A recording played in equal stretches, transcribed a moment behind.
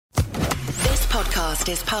podcast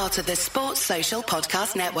is part of the Sports Social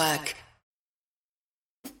Podcast Network.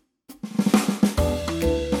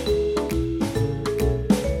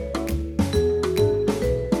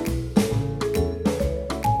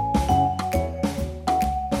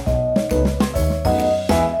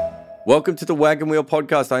 Welcome to the Wagon Wheel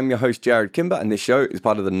Podcast. I'm your host, Jared Kimber, and this show is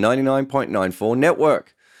part of the 99.94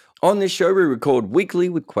 network. On this show, we record weekly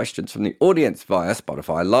with questions from the audience via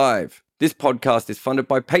Spotify Live. This podcast is funded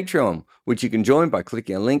by Patreon, which you can join by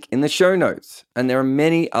clicking a link in the show notes. And there are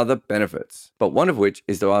many other benefits, but one of which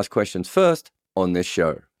is to ask questions first on this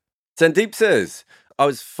show. Sandeep says, I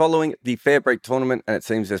was following the Fairbreak tournament, and it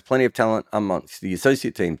seems there's plenty of talent amongst the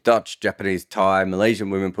associate team. Dutch, Japanese, Thai,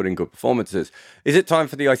 Malaysian women put in good performances. Is it time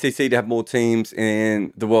for the ICC to have more teams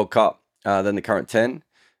in the World Cup than the current 10?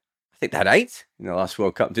 I think they had 8 in the last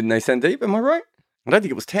World Cup, didn't they, Sandeep? Am I right? I don't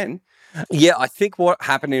think it was 10. Yeah, I think what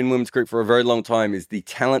happened in women's cricket for a very long time is the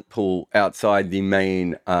talent pool outside the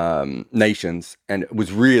main nations, and it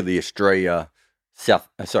was really Australia,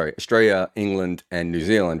 England, and New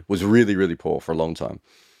Zealand was really, really poor for a long time.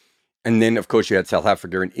 And then, of course, you had South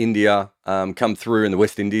Africa and India come through, and the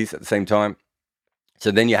West Indies at the same time.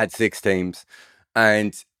 So then you had 6 teams,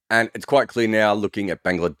 and it's quite clear now, looking at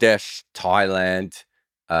Bangladesh, Thailand,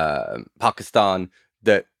 Pakistan,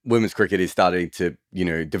 that women's cricket is starting to,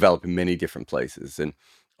 develop in many different places. And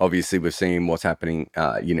obviously, we're seeing what's happening,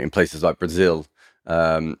 in places like Brazil.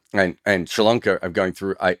 And Sri Lanka are going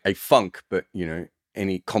through a funk, but,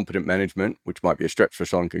 any competent management, which might be a stretch for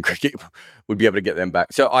Sri Lankan cricket, would be able to get them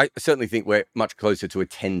back. So I certainly think we're much closer to a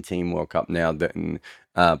 10-team World Cup now than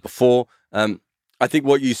before. I think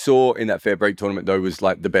what you saw in that Fairbreak tournament, though, was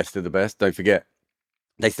like the best of the best. Don't forget,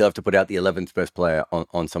 they still have to put out the 11th best player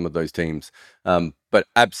on some of those teams. But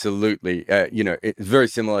absolutely, it's very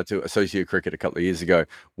similar to associate cricket a couple of years ago,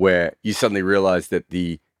 where you suddenly realize that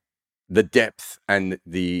the depth and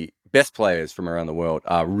the best players from around the world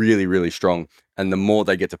are really, really strong. And the more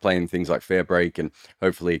they get to play in things like Fairbreak and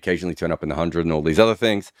hopefully occasionally turn up in the 100 and all these other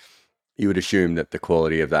things, you would assume that the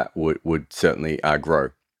quality of that would certainly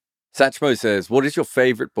grow. Satchmo says, what is your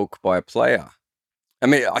favorite book by a player? I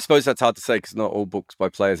mean, I suppose that's hard to say because not all books by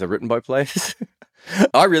players are written by players.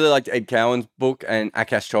 I really liked Ed Cowan's book and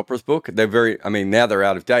Akash Chopra's book. They're now they're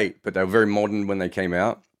out of date, but they were very modern when they came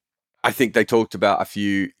out. I think they talked about a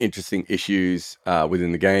few interesting issues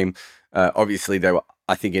within the game. Obviously,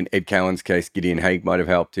 I think in Ed Cowan's case, Gideon Haigh might have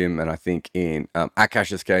helped him. And I think in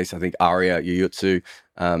Akash's case, I think Arya Yuyutsu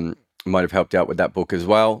might have helped out with that book as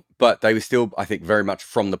well. But they were still, I think, very much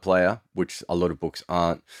from the player, which a lot of books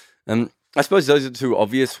aren't. I suppose those are the 2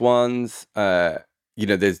 obvious ones.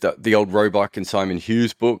 There's the old Roebuck and Simon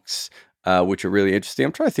Hughes books, which are really interesting.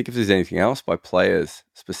 I'm trying to think if there's anything else by players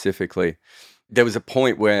specifically. There was a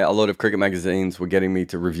point where a lot of cricket magazines were getting me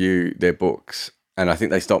to review their books, and I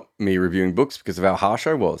think they stopped me reviewing books because of how harsh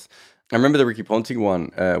I was. I remember the Ricky Ponting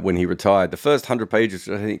one when he retired. The first 100 pages,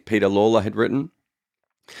 I think Peter Lawler had written,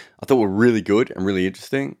 I thought were really good and really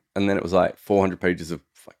interesting. And then it was like 400 pages of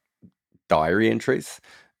diary entries.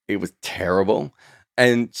 It was terrible.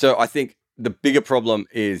 And so I think the bigger problem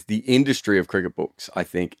is the industry of cricket books, I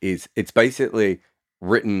think, it's basically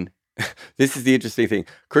written. This is the interesting thing.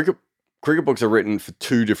 Cricket books are written for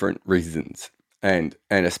 2 different reasons. And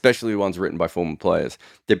especially ones written by former players.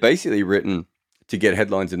 They're basically written to get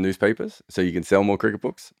headlines in newspapers so you can sell more cricket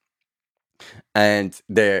books. And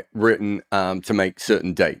they're written to make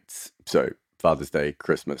certain dates. So Father's Day,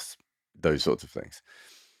 Christmas, those sorts of things.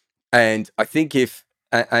 And I think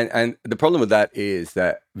And the problem with that is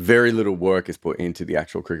that very little work is put into the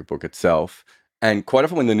actual cricket book itself. And quite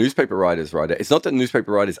often when the newspaper writers write it, it's not that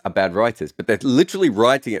newspaper writers are bad writers, but they're literally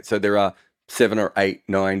writing it so there are 7 or 8,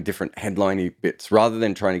 9 different headline-y bits rather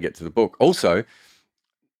than trying to get to the book. Also,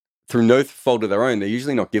 through no fault of their own, they're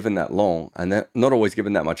usually not given that long, and they're not always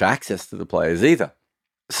given that much access to the players either.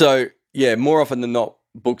 So, yeah, more often than not,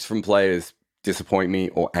 books from players disappoint me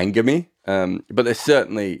or anger me. But there's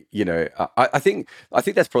certainly, I think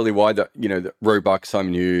that's probably why the Roebuck,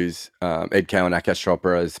 Simon Hughes, Ed Cowan, Akash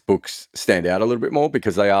Chopra's books stand out a little bit more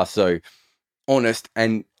because they are so honest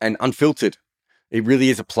and unfiltered. It really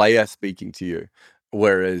is a player speaking to you.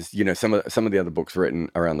 Whereas, some of the other books written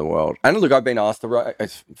around the world. And look, I've been asked to write.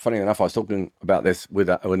 It's funny enough, I was talking about this with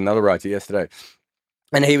another writer yesterday.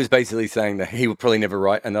 And he was basically saying that he would probably never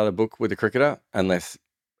write another book with a cricketer unless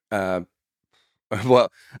that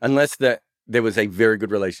there was a very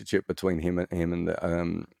good relationship between him and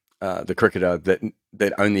the cricketer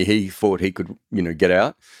that only he thought he could, get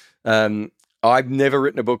out. I've never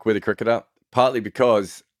written a book with a cricketer, partly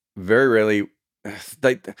because very rarely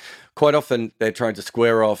quite often they're trying to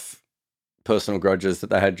square off personal grudges that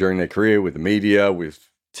they had during their career with the media, with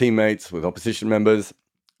teammates, with opposition members,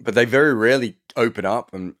 but they very rarely open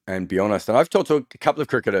up and be honest. And I've talked to a couple of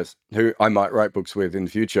cricketers who I might write books with in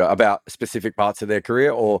the future about specific parts of their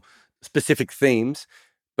career or specific themes,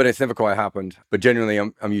 but it's never quite happened. But generally,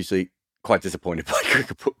 I'm usually quite disappointed by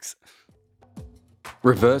cricket books.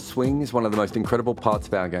 Reverse swing is one of the most incredible parts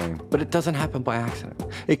of our game, but it doesn't happen by accident.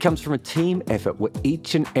 It comes from a team effort where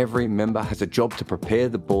each and every member has a job to prepare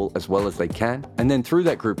the ball as well as they can, and then through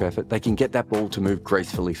that group effort, they can get that ball to move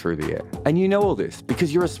gracefully through the air. And you know all this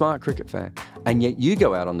because you're a smart cricket fan, and yet you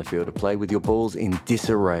go out on the field to play with your balls in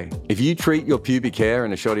disarray. If you treat your pubic hair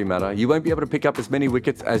in a shoddy manner, you won't be able to pick up as many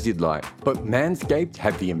wickets as you'd like. But Manscaped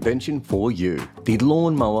have the invention for you, the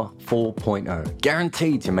Lawnmower 4.0,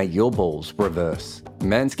 guaranteed to make your balls reverse.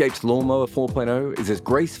 Manscaped's Lawnmower 4.0 is as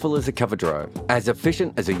graceful as a cover drive, as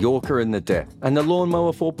efficient as a Yorker in the depth, and the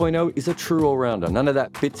Lawnmower 4.0 is a true all-rounder, none of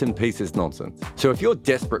that bits and pieces nonsense. So if you're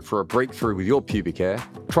desperate for a breakthrough with your pubic hair,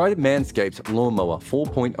 try Manscaped's Lawnmower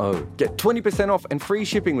 4.0. Get 20% off and free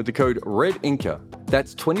shipping with the code REDINKA.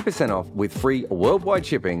 That's 20% off with free worldwide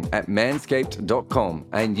shipping at manscaped.com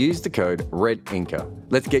and use the code REDINKA.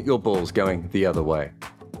 Let's get your balls going the other way.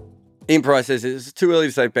 Ian Price says it's too early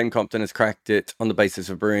to say Ben Compton has cracked it on the basis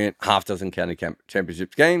of brilliant half dozen county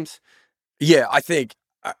championship games. Yeah, I think,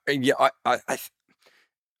 I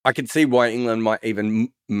can see why England might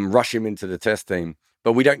even rush him into the test team,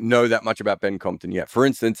 but we don't know that much about Ben Compton yet. For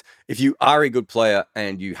instance, if you are a good player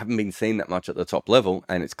and you haven't been seen that much at the top level,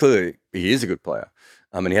 and it's clear he is a good player,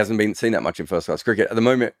 and he hasn't been seen that much in first-class cricket, at the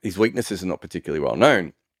moment, his weaknesses are not particularly well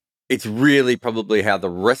known. It's really probably how the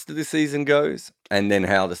rest of the season goes and then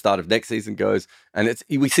how the start of next season goes. And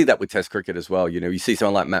we see that with Test cricket as well. You know, you see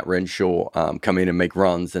someone like Matt Renshaw come in and make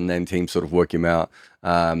runs and then teams sort of work him out.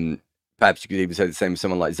 Perhaps you could even say the same with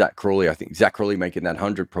someone like Zach Crawley. I think Zach Crawley making that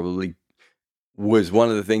 100 probably was one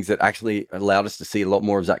of the things that actually allowed us to see a lot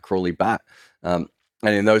more of Zach Crawley bat.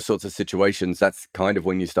 And in those sorts of situations, that's kind of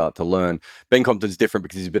when you start to learn. Ben Compton's different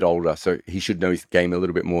because he's a bit older, so he should know his game a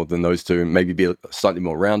little bit more than those two and maybe be slightly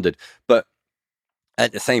more rounded. But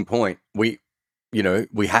at the same point, we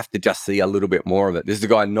have to just see a little bit more of it. This is a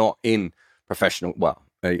guy not in professional,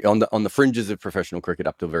 on the fringes of professional cricket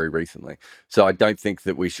up till very recently. So I don't think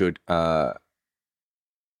that we should. I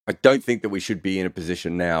don't think that we should be in a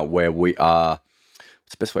position now where we are.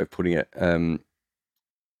 What's the best way of putting it?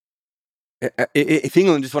 If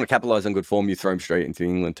England just want to capitalize on good form, you throw him straight into the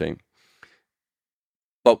England team.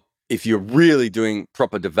 But if you're really doing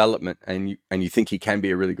proper development and you think he can be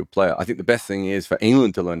a really good player, I think the best thing is for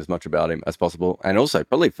England to learn as much about him as possible, and also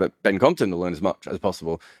probably for Ben Compton to learn as much as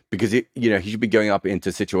possible, because he should be going up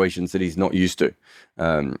into situations that he's not used to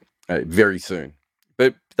very soon.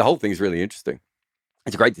 But the whole thing is really interesting.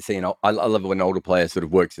 It's great to see, and I love it when an older player sort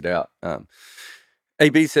of works it out.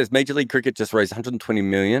 AB says Major League Cricket just raised 120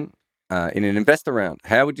 million. In an investor round.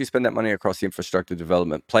 How would you spend that money across infrastructure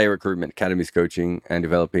development, player recruitment, academies coaching, and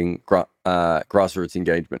developing grassroots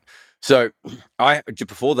engagement? So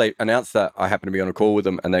before they announced that, I happened to be on a call with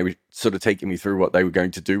them and they were sort of taking me through what they were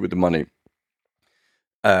going to do with the money.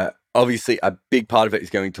 Obviously, a big part of it is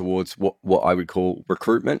going towards what I would call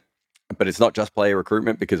recruitment, but it's not just player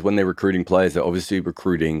recruitment, because when they're recruiting players, they're obviously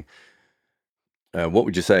recruiting, what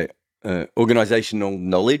would you say? Organizational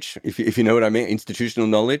knowledge, if you know what I mean, institutional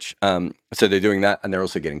knowledge. So they're doing that, and they're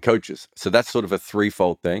also getting coaches. So that's sort of a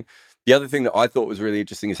threefold thing. The other thing that I thought was really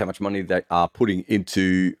interesting is how much money they are putting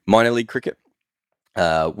into minor league cricket,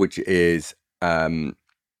 which is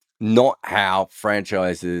not how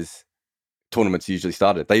franchises tournaments usually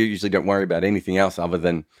started. They usually don't worry about anything else other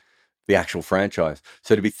than the actual franchise.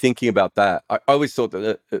 So to be thinking about that, I always thought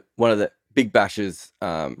that one of the Big Bash's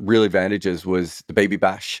real advantages was the Baby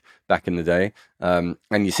Bash back in the day. And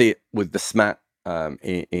you see it with the SMAT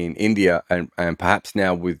in India and perhaps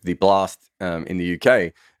now with the Blast in the UK.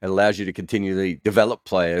 It allows you to continually develop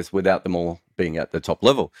players without them all being at the top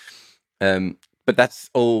level. But that's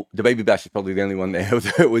all. The Baby Bash is probably the only one there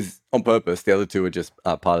that was on purpose. The other two are just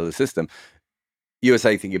part of the system.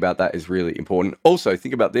 USA thinking about that is really important. Also,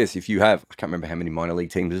 think about this. If you have, I can't remember how many minor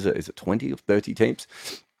league teams is it? Is it 20 or 30 teams?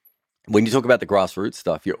 When you talk about the grassroots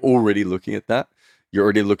stuff, you're already looking at that. You're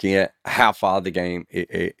already looking at how far the game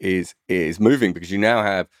is moving, because you now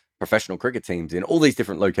have professional cricket teams in all these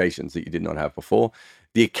different locations that you did not have before.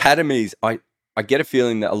 The academies, I get a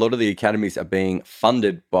feeling that a lot of the academies are being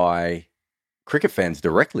funded by cricket fans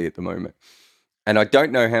directly at the moment. And I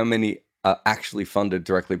don't know how many are actually funded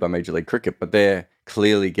directly by Major League Cricket, but they're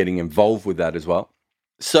clearly getting involved with that as well.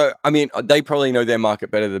 So, I mean, they probably know their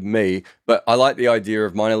market better than me, but I like the idea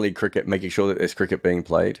of minor league cricket, making sure that there's cricket being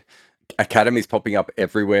played, academies popping up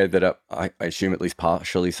everywhere that are, I assume, at least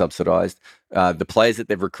partially subsidized. The players that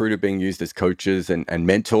they've recruited being used as coaches and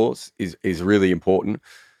mentors is really important.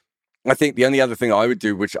 I think the only other thing I would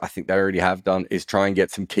do, which I think they already have done, is try and get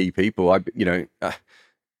some key people.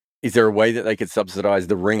 Is there a way that they could subsidize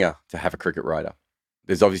The Ringer to have a cricket writer?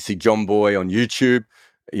 There's obviously John Boy on YouTube,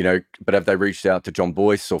 but have they reached out to John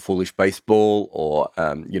Boyce or Foolish Baseball or,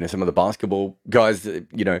 some of the basketball guys,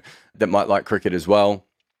 that might like cricket as well?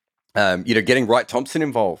 Getting Wright Thompson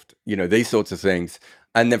involved, these sorts of things.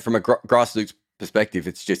 And then from a grassroots perspective,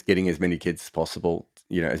 it's just getting as many kids as possible,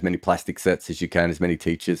 as many plastic sets as you can, as many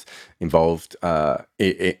teachers involved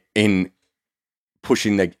in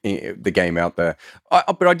pushing the game out there.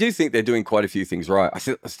 But I do think they're doing quite a few things right. I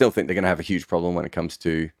still think they're going to have a huge problem when it comes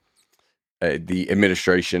to the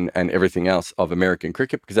administration and everything else of American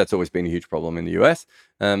cricket, because that's always been a huge problem in the US.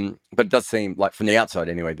 But it does seem like, from the outside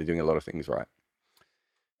anyway, they're doing a lot of things right.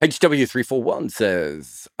 HW341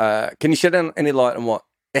 says, can you shed any light on what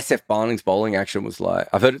SF Barning's bowling action was like?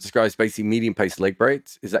 I've heard it describes basically medium-paced leg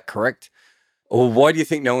breaks. Is that correct? Or why do you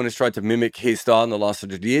think no one has tried to mimic his style in the last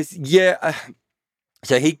 100 years? Yeah,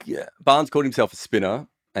 so Barnes called himself a spinner,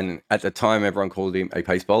 and at the time, everyone called him a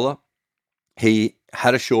pace bowler. He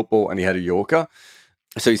had a short ball and he had a Yorker,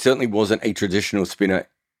 so he certainly wasn't a traditional spinner.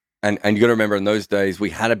 And you got to remember, in those days, we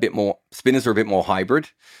had spinners were a bit more hybrid.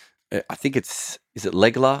 I think is it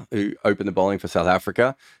Legler who opened the bowling for South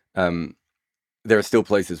Africa? There are still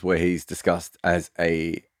places where he's discussed as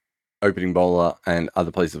a opening bowler and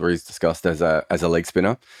other places where he's discussed as a leg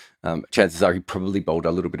spinner. Chances are he probably bowled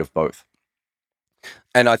a little bit of both.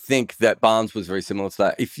 And I think that Barnes was very similar to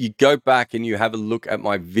that. If you go back and you have a look at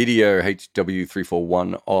my video,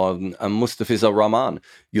 HW341, on Mustafizur Rahman,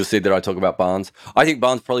 you'll see that I talk about Barnes. I think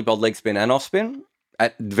Barnes probably bowled leg spin and off spin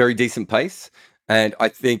at very decent pace. And I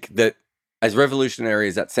think that, as revolutionary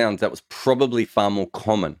as that sounds, that was probably far more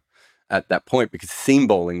common at that point, because seam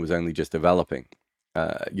bowling was only just developing.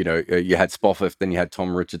 You had Spofforth, then you had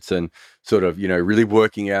Tom Richardson, sort of, really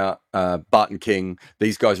working out, Barton King.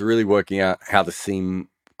 These guys were really working out how the seam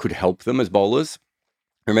could help them as bowlers.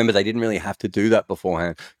 Remember, they didn't really have to do that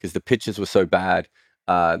beforehand because the pitches were so bad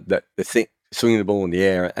that swinging the ball in the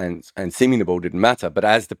air and seaming the ball didn't matter. But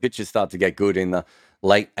as the pitches start to get good in the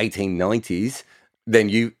late 1890s, then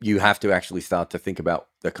you have to actually start to think about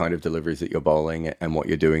the kind of deliveries that you're bowling and what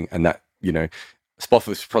you're doing. And that, Spofforth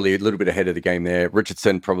was probably a little bit ahead of the game there.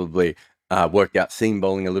 Richardson probably worked out seam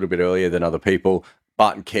bowling a little bit earlier than other people.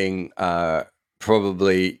 Barton King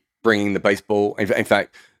probably bringing the baseball. In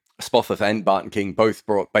fact, Spofforth and Barton King both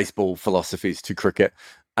brought baseball philosophies to cricket.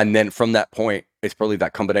 And then from that point, it's probably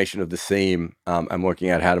that combination of the seam and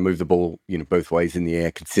working out how to move the ball, both ways in the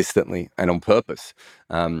air consistently and on purpose.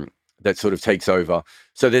 That sort of takes over.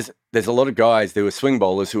 So there's a lot of guys, there were swing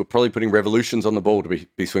bowlers who were probably putting revolutions on the ball to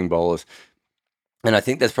be swing bowlers. And I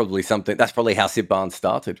think that's probably how Sid Barnes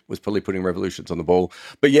started, was probably putting revolutions on the ball.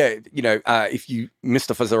 But yeah, if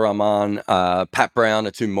Mustafizur Rahman, Pat Brown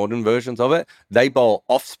are two modern versions of it. They bowl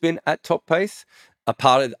off spin at top pace.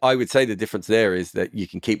 I would say the difference there is that you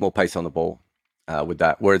can keep more pace on the ball with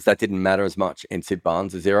that, whereas that didn't matter as much in Sid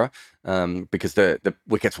Barnes' era because the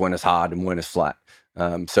wickets weren't as hard and weren't as flat.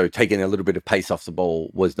 So taking a little bit of pace off the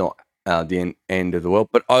ball was not the end of the world.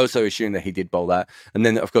 But I also assume that he did bowl that. And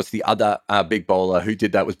then, of course, the other big bowler who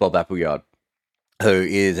did that was Bob Appleyard, who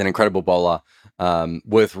is an incredible bowler,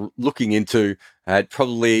 worth looking into. Had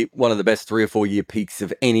probably one of the best 3 or 4 year peaks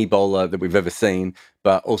of any bowler that we've ever seen,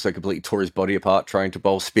 but also completely tore his body apart trying to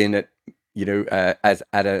bowl spin at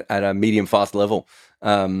at a medium fast level,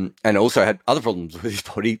 and also had other problems with his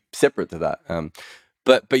body separate to that.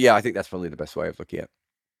 But yeah, I think that's probably the best way of looking at it.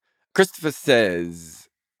 Christopher says,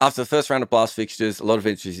 after the first round of blast fixtures, a lot of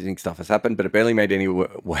interesting stuff has happened, but it barely made any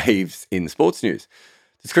waves in the sports news.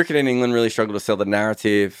 Does cricket in England really struggle to sell the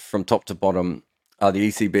narrative from top to bottom? Are the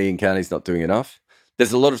ECB and counties not doing enough?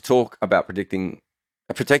 There's a lot of talk about protecting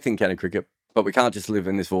county cricket, but we can't just live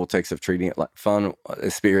in this vortex of treating it like fun, a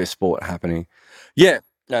serious sport happening. Yeah,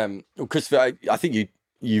 Christopher, I think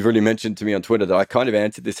you've already mentioned to me on Twitter that I kind of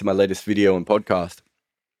answered this in my latest video and podcast,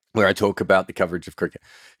 where I talk about the coverage of cricket.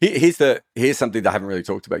 Here's something that I haven't really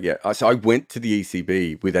talked about yet. So I went to the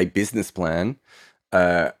ECB with a business plan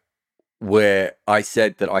where I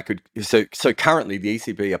said that I could. So currently the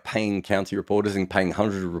ECB are paying county reporters and paying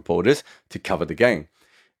hundreds of reporters to cover the game.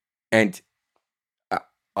 And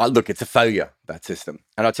look, it's a failure, that system.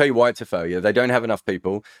 And I'll tell you why it's a failure. They don't have enough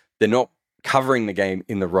people. They're not covering the game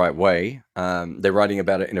in the right way. They're writing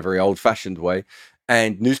about it in a very old-fashioned way.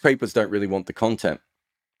 And newspapers don't really want the content.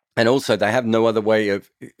 And also, they have no other way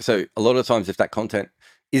of... So a lot of times, if that content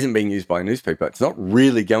isn't being used by a newspaper. It's not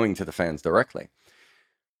really going to the fans directly.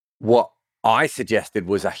 What I suggested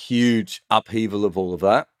was a huge upheaval of all of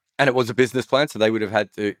that. And it was a business plan. So they would have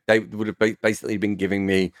basically been giving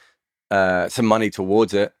me some money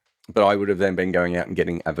towards it. But I would have then been going out and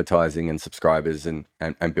getting advertising and subscribers and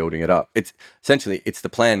building it up. It's essentially, it's the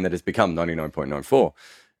plan that has become 99.94.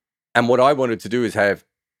 And what I wanted to do is have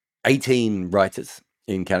 18 writers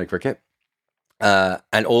in county cricket,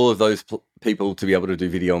 and all of those people to be able to do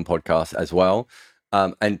video and podcasts as well,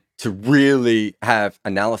 and to really have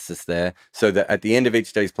analysis there, so that at the end of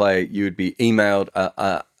each day's play, you would be emailed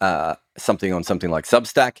something like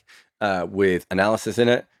Substack with analysis in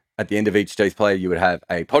it. At the end of each day's play, you would have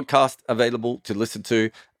a podcast available to listen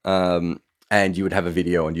to, and you would have a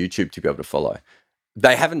video on YouTube to be able to follow.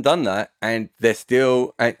 They haven't done that, and they're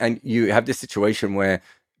still, and you have this situation where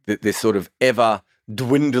this sort of ever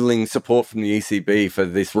dwindling support from the ECB for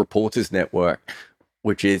this reporters network,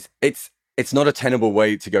 which is, it's not a tenable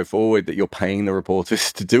way to go forward, that you're paying the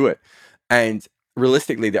reporters to do it. And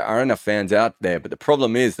realistically, there are enough fans out there, but the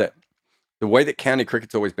problem is that the way that county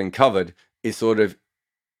cricket's always been covered is sort of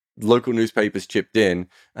local newspapers chipped in,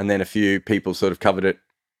 and then a few people sort of covered it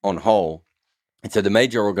on whole. And so the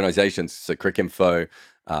major organizations, so Cricinfo,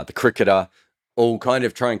 the Cricketer, all kind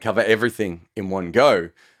of try and cover everything in one go,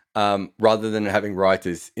 rather than having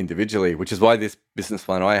writers individually, which is why this business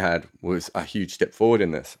plan I had was a huge step forward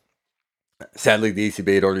in this. Sadly, the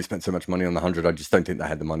ECB had already spent so much money on the 100, I just don't think they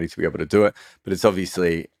had the money to be able to do it. But it's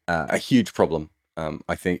obviously a huge problem,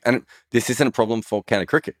 I think. And this isn't a problem for county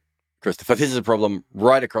cricket, Christopher. This is a problem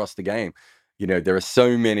right across the game. You know, there are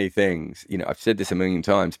so many things. You know, I've said this a million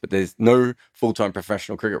times, but there's no full-time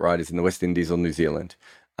professional cricket writers in the West Indies or New Zealand.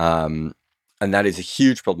 And that is a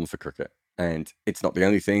huge problem for cricket. And it's not the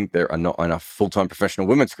only thing. There are not enough full-time professional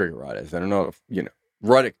women's cricket writers. There are not,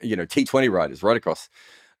 T20 writers right across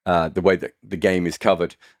the way that the game is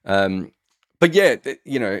covered. But yeah,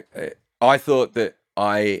 I thought that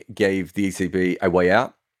I gave the ECB a way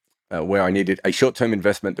out, where I needed a short-term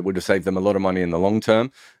investment that would have saved them a lot of money in the long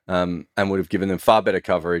term, and would have given them far better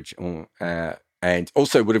coverage, and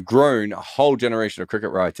also would have grown a whole generation of cricket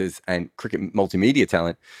writers and cricket multimedia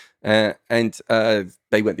talent. And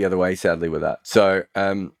they went the other way, sadly, with that. So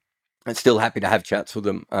I'm still happy to have chats with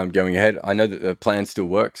them going ahead. I know that the plan still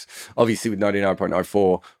works. Obviously, with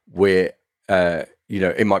 99.04, where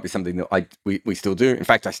it might be something that we still do. In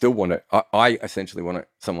fact, I still want it. I essentially want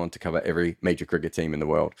someone to cover every major cricket team in the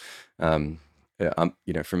world. From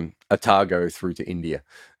Otago through to India,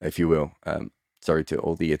 if you will. Sorry to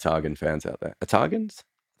all the Otagon fans out there. Otagons?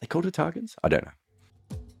 Are they called Otagons? I don't know.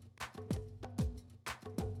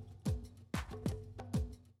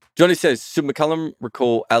 Johnny says, should McCullum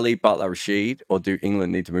recall Ali, Butler, Rashid, or do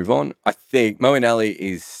England need to move on? I think Moeen Ali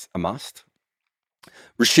is a must.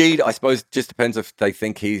 Rashid, I suppose, just depends if they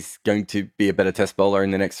think he's going to be a better test bowler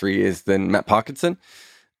in the next 3 years than Matt Parkinson.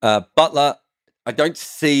 Butler, I don't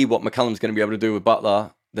see what McCullum's going to be able to do with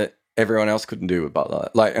Butler that everyone else couldn't do with Butler.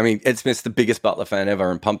 Like, I mean, Ed Smith's the biggest Butler fan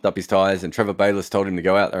ever and pumped up his tyres, and Trevor Bayliss told him to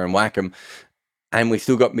go out there and whack him, and we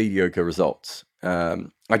still got mediocre results.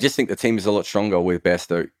 I just think the team is a lot stronger with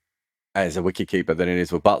Bairstow as a wicketkeeper than it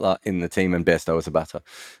is with Butler in the team and Bairstow as a batter.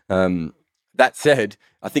 That said,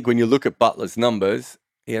 I think when you look at Butler's numbers,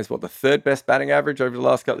 he has, the third best batting average over the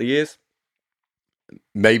last couple of years.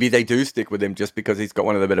 Maybe they do stick with him just because he's got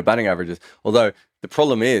one of the better batting averages. Although the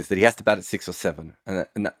problem is that he has to bat at 6 or 7.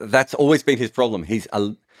 And that's always been his problem.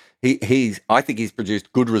 I think he's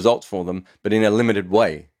produced good results for them, but in a limited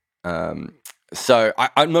way. So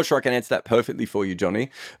I'm not sure I can answer that perfectly for you,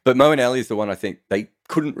 Johnny. But Moeen Ali is the one I think they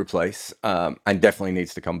couldn't replace, and definitely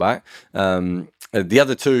needs to come back. The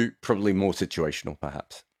other two, probably more situational,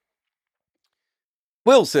 perhaps.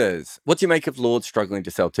 Will says, what do you make of Lords struggling to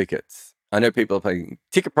sell tickets? I know people are paying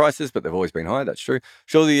ticket prices, but they've always been high. That's true.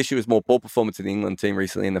 Surely the issue is more poor performance in the England team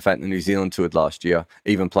recently, and the fact that New Zealand toured last year,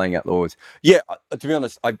 even playing at Lords. Yeah, to be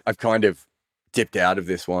honest, I've kind of dipped out of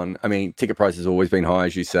this one. I mean, ticket prices have always been high,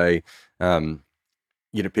 as you say.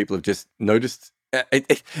 People have just noticed.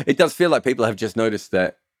 It does feel like people have just noticed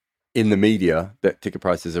that in the media that ticket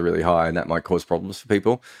prices are really high, and that might cause problems for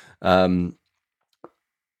people.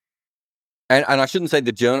 And I shouldn't say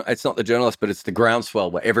it's not the journalist, but it's the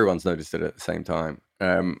groundswell where everyone's noticed it at the same time.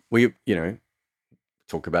 We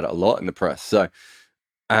talk about it a lot in the press. So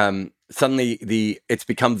suddenly it's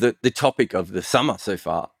become the topic of the summer so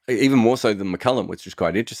far, even more so than McCullum, which is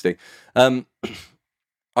quite interesting.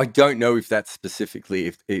 I don't know if that's specifically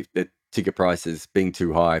if the ticket prices being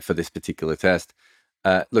too high for this particular test.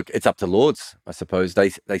 Look, it's up to Lords, I suppose. They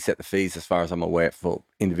set the fees, as far as I'm aware, for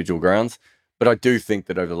individual grounds. But I do think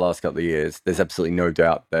that over the last couple of years, there's absolutely no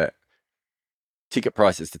doubt that ticket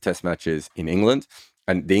prices to test matches in England,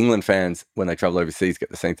 and the England fans, when they travel overseas,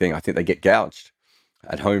 get the same thing. I think they get gouged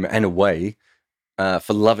at home and away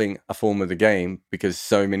for loving a form of the game because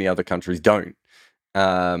so many other countries don't.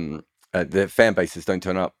 The fan bases don't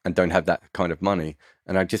turn up and don't have that kind of money.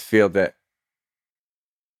 And I just feel that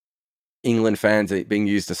England fans are being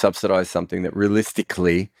used to subsidize something that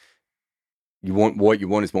realistically what you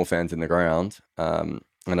want is more fans in the ground. And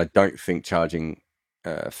I don't think charging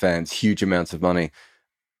fans huge amounts of money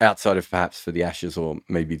outside of perhaps for the Ashes or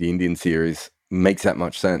maybe the Indian series makes that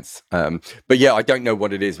much sense. But yeah, I don't know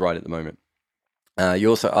what it is right at the moment. You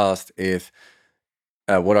also asked if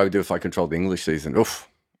what I would do if I controlled the English season. Oof.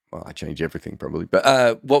 Well, I change everything probably.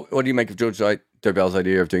 But what do you make of George Dobell's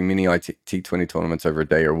idea of doing mini T20 tournaments over a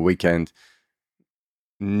day or a weekend?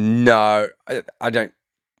 No, I don't.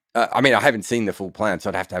 I mean, I haven't seen the full plan, so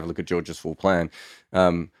I'd have to have a look at George's full plan.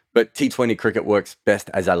 But T20 cricket works best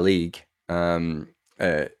as a league.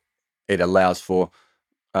 It allows for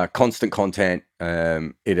constant content.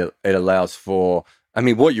 It allows for. I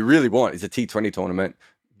mean, what you really want is a T20 tournament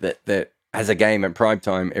that has a game at prime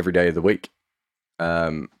time every day of the week.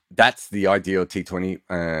 That's the ideal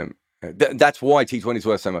T20. That's why T20 is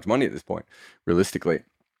worth so much money at this point, realistically.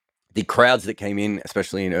 The crowds that came in,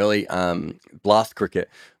 especially in early blast cricket,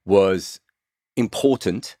 was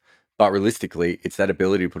important, but realistically, it's that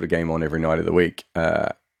ability to put a game on every night of the week,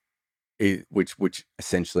 which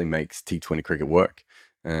essentially makes T20 cricket work.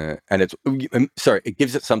 And it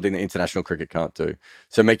gives it something that international cricket can't do.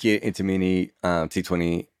 So making it into mini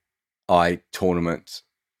T20I tournaments.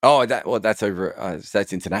 Oh, that's over.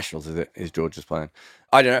 That's internationals, is it? Is George's plan?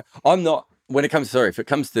 I don't know. I'm not. When it comes, if it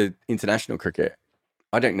comes to international cricket,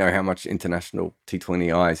 I don't know how much international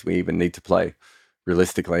T20Is we even need to play.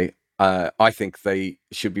 Realistically, I think they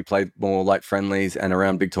should be played more like friendlies and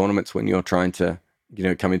around big tournaments when you're trying to,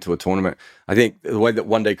 come into a tournament. I think the way that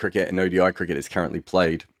one-day cricket and ODI cricket is currently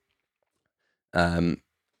played,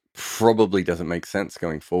 probably doesn't make sense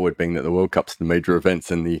going forward, being that the World Cup's the major events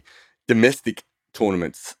and the domestic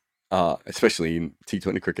tournaments, especially in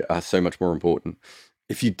T20 cricket, are so much more important.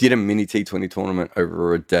 If you did a mini T20 tournament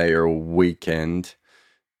over a day or a weekend,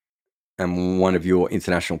 and one of your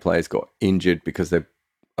international players got injured because they're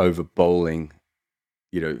over bowling,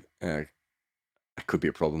 it could be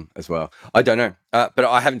a problem as well. I don't know, but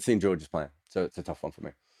I haven't seen George's plan, so it's a tough one for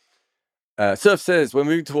me. Surf says, we're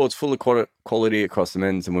moving towards full equality across the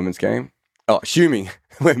men's and women's game. Oh, assuming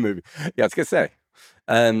we're moving. Yeah, I was going to say.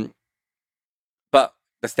 But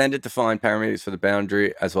the standard defined parameters for the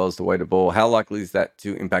boundary as well as the weight of ball, how likely is that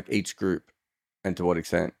to impact each group and to what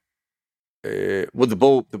extent? Well, the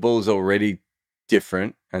ball is already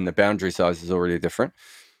different and the boundary size is already different.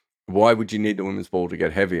 Why would you need the women's ball to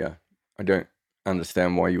get heavier? I don't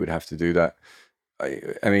understand why you would have to do that.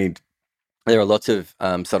 I mean, there are lots of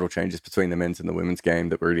subtle changes between the men's and the women's game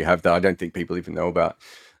that we already have that I don't think people even know about.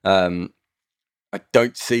 I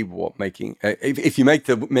don't see what making if you make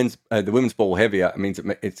the women's ball heavier, it means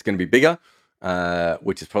it's going to be bigger,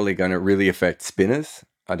 which is probably going to really affect spinners.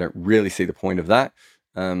 I don't really see the point of that,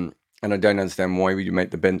 and I don't understand why would you make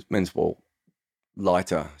the men's ball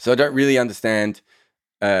lighter. So I don't really understand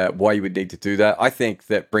why you would need to do that. I think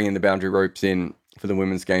that bringing the boundary ropes in for the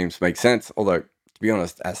women's games makes sense. Although, to be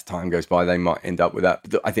honest, as time goes by, they might end up with that.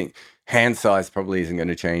 But I think hand size probably isn't going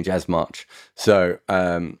to change as much. So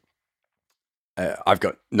I've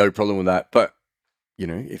got no problem with that. But,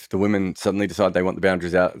 if the women suddenly decide they want the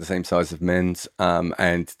boundaries out at the same size as men's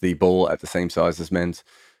and the ball at the same size as men's,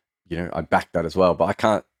 I back that as well. But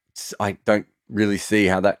I don't really see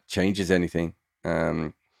how that changes anything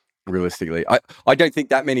realistically. I don't think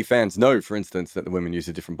that many fans know, for instance, that the women use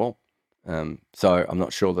a different ball. So I'm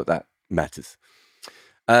not sure that matters.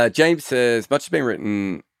 James says, much has been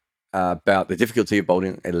written about the difficulty of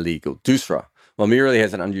bowling illegal doosra. While Murali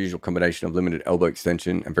has an unusual combination of limited elbow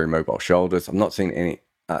extension and very mobile shoulders, I'm not seeing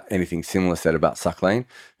anything similar said about Suck Lane,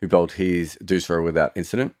 who bowled his doosra without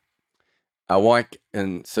incident. Wyke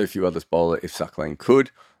and so few others bowl it if Suck Lane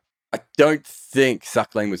could. I don't think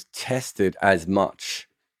Suck Lane was tested as much.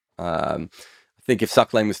 I think if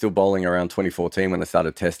Suck Lane was still bowling around 2014 when I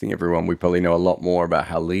started testing everyone, we probably know a lot more about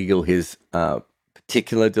how legal his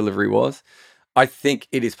particular delivery was. I think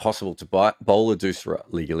it is possible to bowl a doosra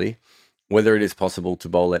legally. Whether it is possible to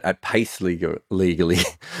bowl it at pace legally,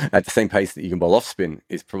 at the same pace that you can bowl off spin,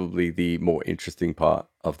 is probably the more interesting part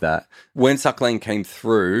of that. When Suck Lane came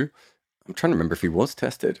through, I'm trying to remember if he was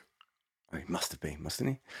tested. Oh, he must have been, mustn't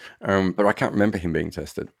he? But I can't remember him being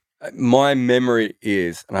tested. My memory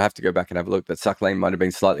is, and I have to go back and have a look, that Suck Lane might have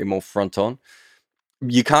been slightly more front on.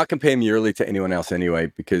 You can't compare Murali to anyone else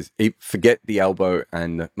anyway, because forget the elbow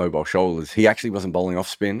and the mobile shoulders. He actually wasn't bowling off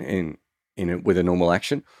spin with a normal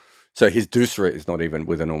action. So his Doosra is not even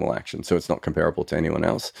with a normal action. So it's not comparable to anyone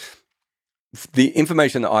else. The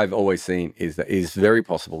information that I've always seen is that it is very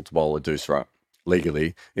possible to bowl a Doosra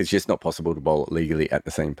legally. It's just not possible to bowl it legally at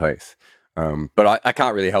the same pace. But I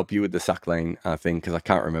can't really help you with the Suck Lane thing, because I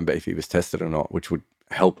can't remember if he was tested or not, which would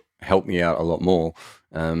help me out a lot more.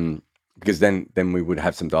 Because then we would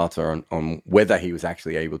have some data on whether he was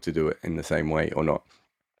actually able to do it in the same way or not.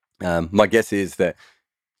 My guess is that,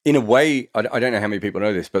 in a way, I don't know how many people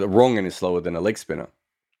know this, but a wrong-un is slower than a leg spinner.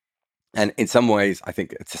 And in some ways, I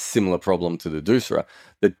think it's a similar problem to the Doosra.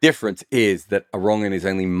 The difference is that a wrong-un is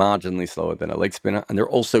only marginally slower than a leg spinner. And there are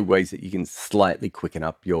also ways that you can slightly quicken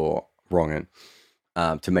up your wrong-un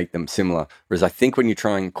to make them similar. Whereas I think when you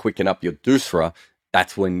try and quicken up your Doosra,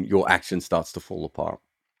 that's when your action starts to fall apart.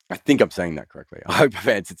 I think I'm saying that correctly. I hope I've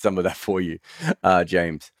answered some of that for you,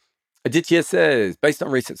 James. Aditya says, based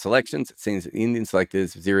on recent selections, it seems that the Indian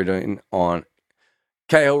selectors zeroed in on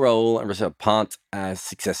KL Rahul and Rishabh Pant as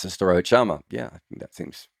successors to Rohit Sharma. Yeah, I think that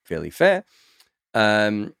seems fairly fair.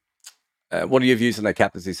 What are your views on their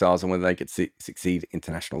captaincy styles and whether they could succeed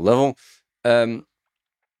international level? I'm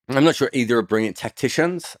not sure either are brilliant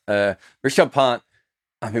tacticians. Rishabh Pant,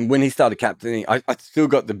 I mean, when he started captaining, I still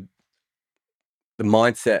got the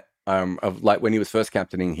mindset of like when he was first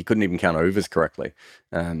captaining, he couldn't even count overs correctly.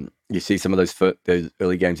 You see some of those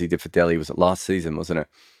early games he did for Delhi. Was it last season, wasn't it?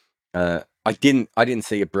 I didn't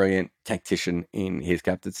see a brilliant tactician in his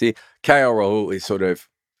captaincy. KL Rahul is sort of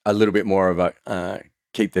a little bit more of a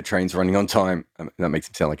keep the trains running on time. That makes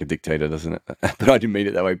him sound like a dictator, doesn't it? But I didn't mean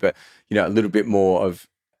it that way. But a little bit more of,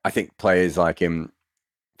 I think, players like him,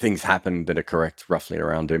 things happen that are correct roughly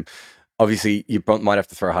around him. Obviously, you might have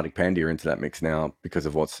to throw Hardik Pandya into that mix now because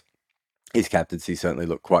of his captaincy certainly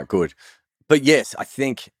looked quite good. But yes, I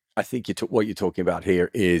think what you're talking about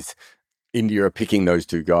here is India are picking those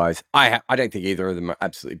two guys. I don't think either of them are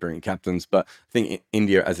absolutely brilliant captains, but I think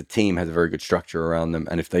India as a team has a very good structure around them.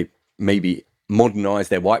 And if they maybe modernize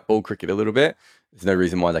their white ball cricket a little bit, there's no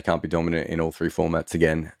reason why they can't be dominant in all three formats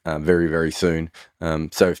again very, very soon.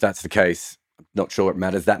 So if that's the case, I'm not sure it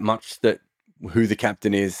matters that much that who the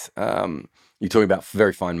captain is. You're talking about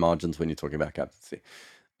very fine margins when you're talking about captaincy.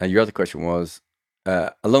 And your other question was,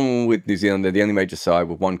 along with New Zealand, they're the only major side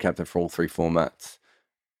with one captain for all three formats.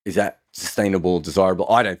 Is that sustainable, desirable?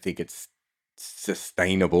 I don't think it's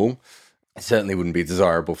sustainable. It certainly wouldn't be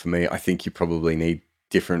desirable for me. I think you probably need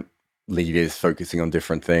different leaders focusing on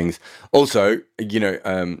different things. Also, in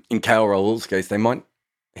KL Rahul's case,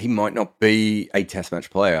 he might not be a test match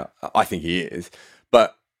player. I think he is,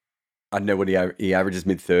 but I don't know what he averages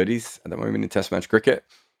mid-30s at the moment in test match cricket.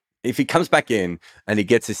 If he comes back in and he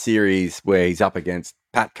gets a series where he's up against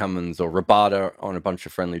Pat Cummins or Rabada on a bunch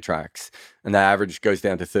of friendly tracks and the average goes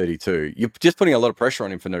down to 32, you're just putting a lot of pressure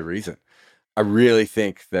on him for no reason. I really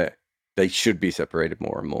think that they should be separated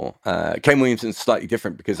more and more. Kane Williamson's slightly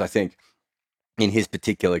different because I think in his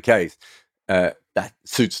particular case, that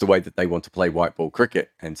suits the way that they want to play white ball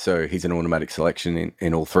cricket. And so he's an automatic selection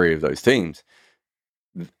in all three of those teams.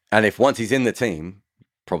 And if once he's in the team,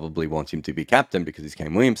 probably want him to be captain because he's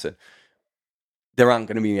Kane Williamson. There aren't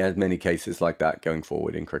going to be as many cases like that going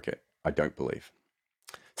forward in cricket, I don't believe.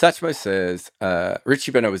 Satchmo says,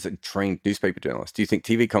 Richie Beno was a trained newspaper journalist. Do you think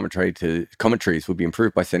TV commentaries would be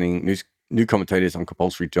improved by sending new commentators on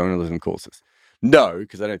compulsory journalism courses? No,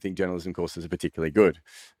 because I don't think journalism courses are particularly good.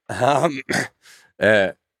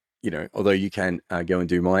 Although you can go and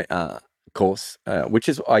do my course, which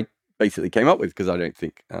is I basically came up with because I don't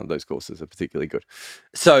think those courses are particularly good.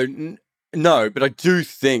 So no, but I do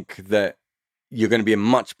think that you're going to be a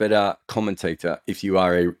much better commentator if you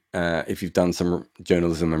are if you've done some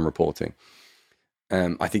journalism and reporting.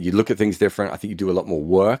 I think you look at things different. I think you do a lot more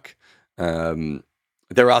work.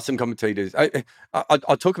 There are some commentators.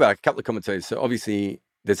 I'll talk about a couple of commentators. So obviously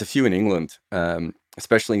there's a few in England,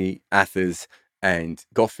 especially Athers and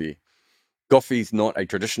Goffey. Goffey's not a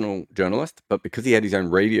traditional journalist, but because he had his own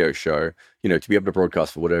radio show, to be able to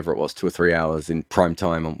broadcast for whatever it was, 2 or 3 hours in prime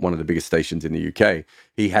time on one of the biggest stations in the UK,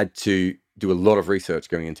 he had to do a lot of research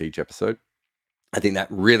going into each episode. I think that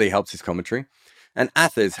really helps his commentary. And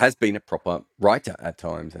Athers has been a proper writer at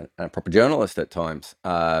times and a proper journalist at times.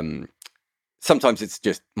 Sometimes it's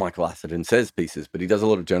just Michael Atherton says pieces, but he does a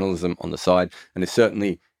lot of journalism on the side and has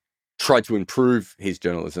certainly tried to improve his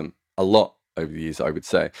journalism a lot over the years, I would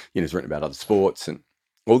say. He's written about other sports and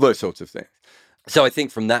all those sorts of things. So I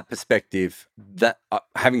think from that perspective, that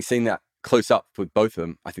having seen that close up with both of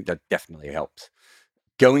them, I think that definitely helps.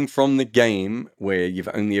 Going from the game where you've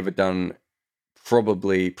only ever done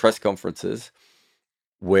probably press conferences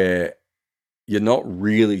where you're not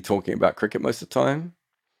really talking about cricket most of the time.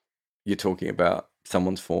 You're talking about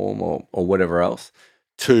someone's form or whatever else.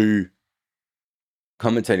 To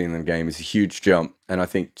commentating the game is a huge jump. And I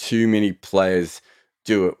think too many players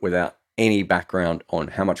do it without any background on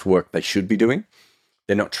how much work they should be doing.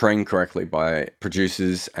 They're not trained correctly by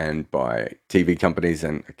producers and by TV companies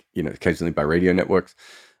and, occasionally by radio networks.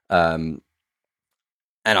 And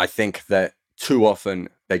I think that too often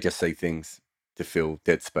they just say things to fill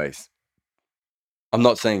dead space. I'm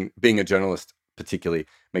not saying being a journalist particularly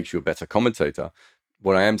makes you a better commentator.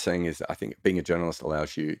 What I am saying is that I think being a journalist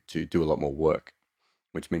allows you to do a lot more work,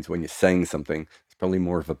 which means when you're saying something, it's probably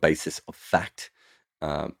more of a basis of fact.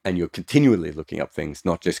 And you're continually looking up things,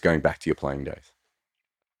 not just going back to your playing days.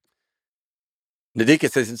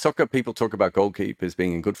 Nadika says, in soccer, people talk about goalkeepers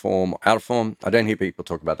being in good form or out of form. I don't hear people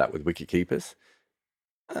talk about that with wicketkeepers.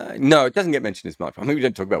 No, it doesn't get mentioned as much. I mean, we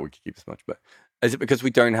don't talk about wicketkeepers much, but is it because we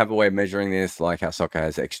don't have a way of measuring this, like how soccer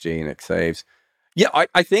has XG and X saves? Yeah,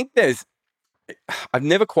 I think I've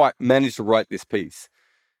never quite managed to write this piece,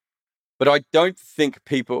 but I don't think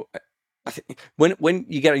people, when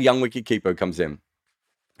you get a young wicketkeeper who comes in,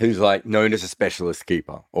 who's like known as a specialist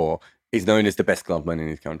keeper or is known as the best gloveman in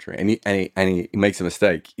his country, and he makes a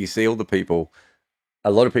mistake, you see a lot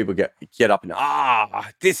of people get up and,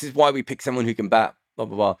 this is why we pick someone who can bat, blah,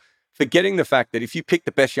 blah, blah. Forgetting the fact that if you pick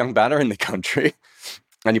the best young batter in the country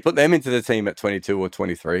and you put them into the team at 22 or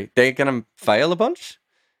 23, they're going to fail a bunch.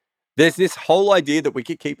 There's this whole idea that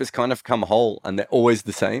wicketkeepers kind of come whole and they're always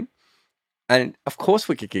the same. And of course,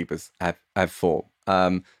 wicketkeepers have form.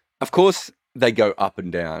 Of course, they go up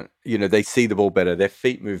and down. They see the ball better. Their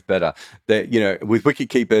feet move better. With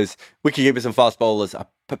wicketkeepers and fast bowlers are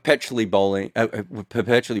perpetually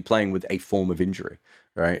playing with a form of injury,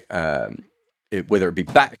 right? Whether it be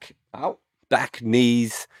back,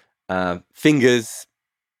 knees, fingers,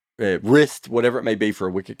 wrist, whatever it may be for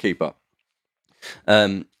a wicketkeeper.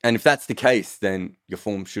 And if that's the case, then your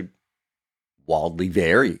form should wildly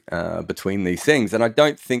vary between these things. And I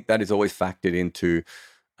don't think that is always factored into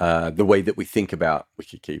the way that we think about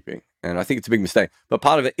wicket keeping. And I think it's a big mistake. But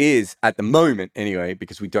part of it is, at the moment anyway,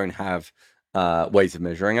 because we don't have ways of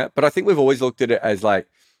measuring it. But I think we've always looked at it as like,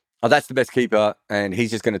 oh, that's the best keeper, and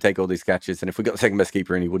he's just going to take all these catches. And if we got the second best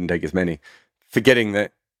keeper in, he wouldn't take as many. Forgetting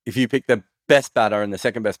that if you pick the best batter and the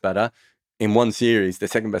second best batter in one series, the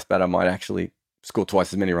second best batter might actually score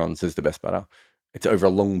twice as many runs as the best batter. It's over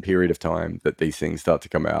a long period of time that these things start to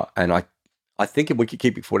come out. And I think in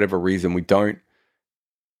wicketkeeping, for whatever reason, we don't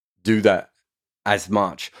do that as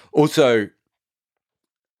much. Also,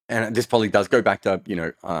 and this probably does go back to,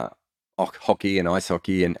 hockey and ice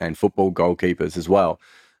hockey and football goalkeepers as well.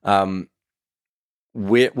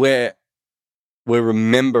 We're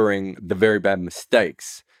remembering the very bad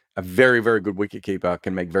mistakes. A very, very good wicketkeeper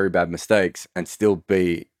can make very bad mistakes and still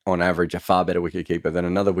be, on average, a far better wicketkeeper than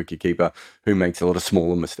another wicketkeeper who makes a lot of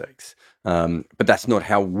smaller mistakes. But that's not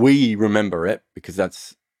how we remember it, because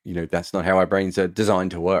that's not how our brains are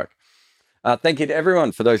designed to work. Thank you to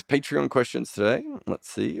everyone for those Patreon questions today. Let's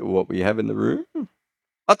see what we have in the room.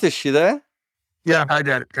 Atish, you there? Yeah, hi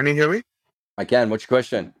there. Can you hear me? I can. What's your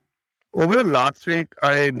question? Over the last week,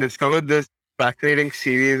 I discovered this fascinating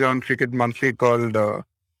series on Cricket Monthly called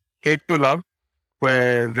Hate to Love,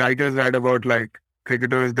 where writers write about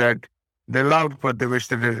cricketers that they loved but they wish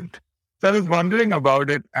they didn't. So I was wondering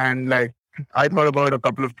about it, and I thought about a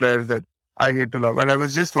couple of players that I hate to love. And I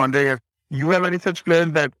was just wondering if you have any such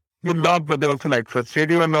players that you love but they also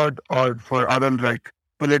frustrate you a lot, or for other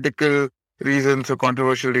political reasons or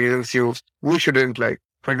controversial reasons you shouldn't like.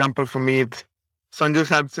 For example, for me, it's Sanju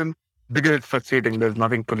Samson, because it's frustrating. There's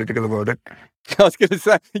nothing political about it. I was going to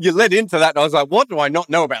say, you led into that, and I was like, what do I not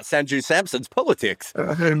know about Sanju Samson's politics?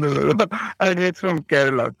 And it's from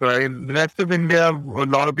Kerala. So in the rest of India, a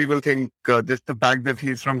lot of people think just the fact that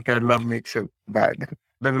he's from Kerala makes it bad.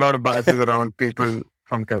 There's a lot of biases around people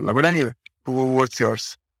from Kerala. But anyway, what's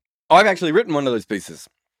yours? I've actually written one of those pieces.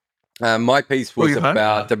 My piece was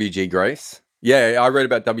about W.G. Grace. Yeah, I wrote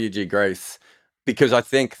about W.G. Grace because I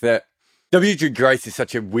think that W.G. Grace is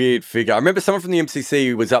such a weird figure. I remember someone from the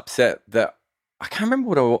MCC was upset that, I can't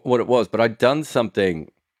remember what it was, but I'd done something,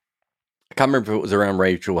 I can't remember if it was around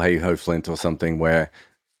Rachel Hayhoe Flint or something, where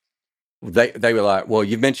they were like, well,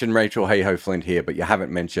 you've mentioned Rachel Hayhoe Flint here, but you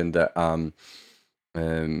haven't mentioned that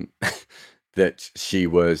that she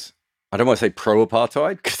was, I don't want to say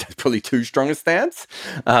pro-apartheid, because that's probably too strong a stance,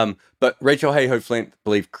 but Rachel Hayhoe Flint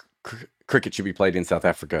believed cricket should be played in South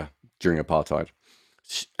Africa during apartheid.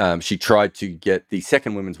 She tried to get the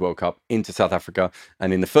second Women's World Cup into South Africa,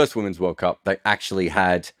 and in the first Women's World Cup, they actually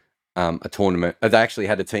had a tournament. They actually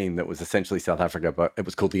had a team that was essentially South Africa, but it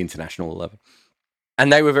was called the International 11.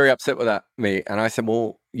 And they were very upset with me. And I said,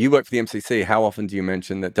 well, you work for the MCC. How often do you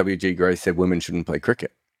mention that W.G. Grace said women shouldn't play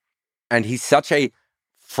cricket? And he's such a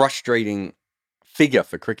frustrating figure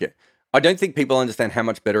for cricket. I don't think people understand how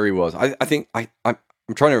much better he was. I'm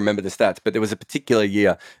trying to remember the stats, but there was a particular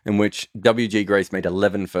year in which W.G. Grace made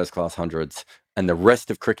 11 first-class hundreds, and the rest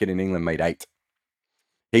of cricket in England made 8.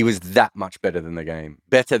 He was that much better than the game,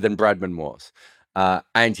 better than Bradman was.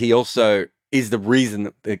 And he also is the reason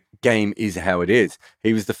that the game is how it is.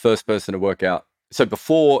 He was the first person to work out. So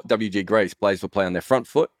before W.G. Grace, players would play on their front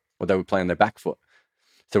foot or they would play on their back foot.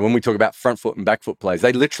 So when we talk about front foot and back foot players,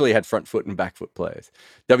 they literally had front foot and back foot players.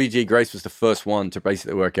 W.G. Grace was the first one to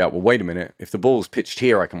basically work out, well, wait a minute, if the ball's pitched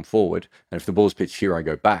here, I come forward. And if the ball's pitched here, I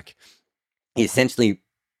go back. He essentially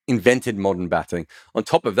invented modern batting. On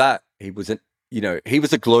top of that, he was a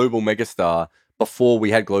global megastar before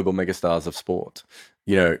we had global megastars of sport.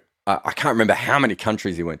 I can't remember how many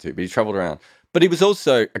countries he went to, but he traveled around. But he was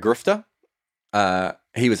also a grifter.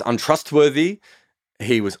 He was untrustworthy.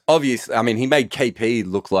 He was obviously, he made KP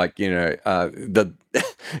look like, he made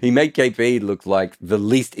KP look like the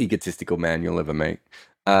least egotistical man you'll ever meet.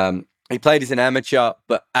 He played as an amateur,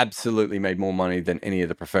 but absolutely made more money than any of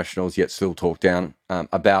the professionals, yet still talked down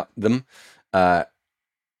about them. If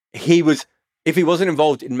he wasn't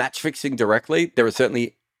involved in match fixing directly, there are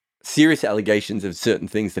certainly serious allegations of certain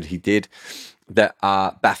things that he did that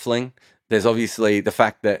are baffling. There's obviously the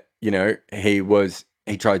fact that,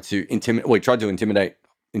 he tried to intimidate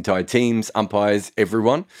entire teams, umpires,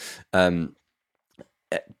 everyone.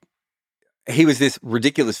 He was this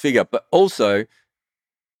ridiculous figure, but also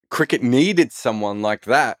cricket needed someone like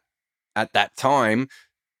that at that time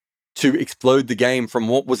to explode the game from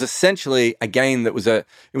what was essentially a game that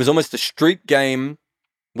it was almost a street game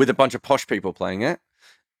with a bunch of posh people playing it.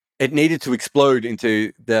 It needed to explode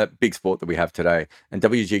into the big sport that we have today. And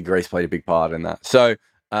W.G. Grace played a big part in that. So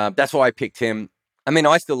that's why I picked him.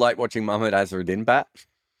 I still like watching Mohammad Azharuddin bat.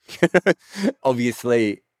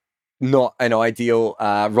 Obviously, not an ideal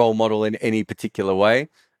role model in any particular way.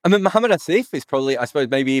 Mohammad Asif is probably, I suppose,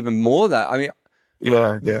 maybe even more that.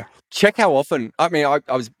 Yeah. Check how often. I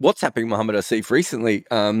was WhatsApping Mohammad Asif recently.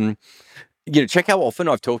 Check how often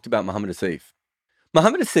I've talked about Mohammad Asif.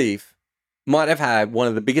 Mohammad Asif might have had one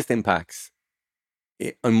of the biggest impacts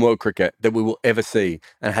in world cricket that we will ever see,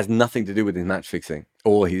 and has nothing to do with his match fixing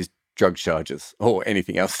or his drug charges or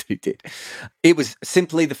anything else that he did. It was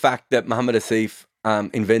simply the fact that Mohammad Asif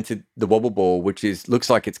invented the wobble ball, which looks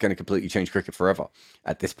like it's going to completely change cricket forever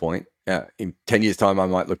at this point. In 10 years' time, I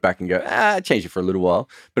might look back and go, change it for a little while.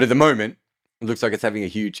 But at the moment, it looks like it's having a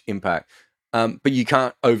huge impact. But you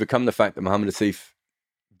can't overcome the fact that Mohammad Asif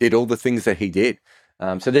did all the things that he did.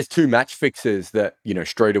 So there's two match fixers that,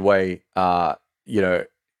 straight away,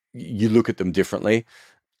 you look at them differently.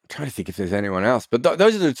 I'm trying to think if there's anyone else, but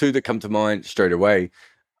those are the two that come to mind straight away.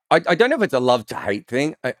 I don't know if it's a love to hate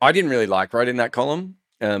thing. I didn't really like writing that column.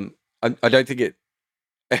 I don't think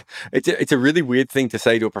it's a really weird thing to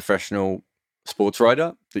say to a professional sports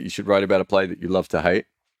writer, that you should write about a player that you love to hate,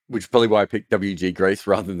 which is probably why I picked W.G. Grace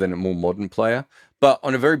rather than a more modern player. But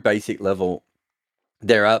on a very basic level,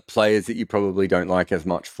 there are players that you probably don't like as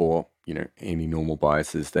much for, any normal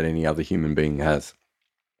biases that any other human being has.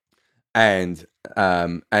 And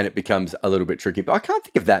it becomes a little bit tricky. But I can't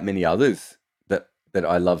think of that many others that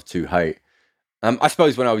I love to hate. I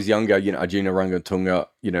suppose when I was younger, Arjuna Rangatunga,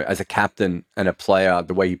 as a captain and a player,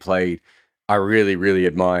 the way he played, I really, really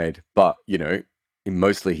admired. But,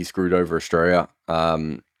 mostly he screwed over Australia.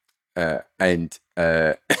 If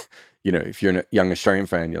you're a young Australian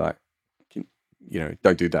fan, you're like,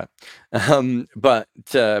 don't do that. But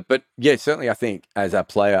yeah, certainly I think as a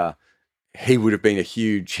player, he would have been a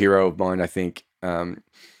huge hero of mine, I think,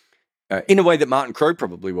 in a way that Martin Crowe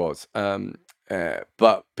probably was.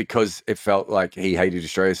 But because it felt like he hated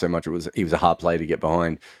Australia so much, he was a hard player to get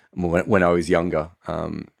behind when I was younger.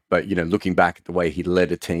 But, looking back at the way he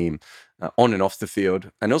led a team on and off the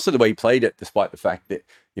field, and also the way he played it, despite the fact that,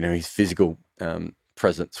 his physical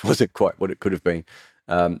presence wasn't quite what it could have been.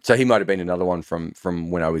 So he might have been another one from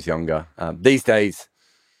when I was younger. These days,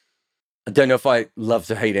 I don't know if I love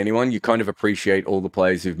to hate anyone. You kind of appreciate all the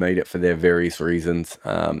players who've made it for their various reasons.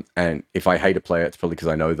 And if I hate a player, it's probably because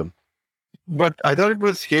I know them. But I thought it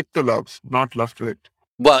was hate to love, not love to hate.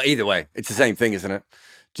 Well, either way, it's the same thing, isn't it?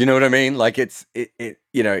 Do you know what I mean? Like it's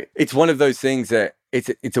one of those things that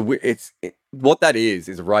what that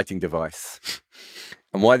is a writing device.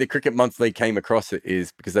 And why the Cricket Monthly came across it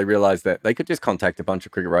is because they realized that they could just contact a bunch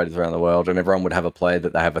of cricket writers around the world and everyone would have a player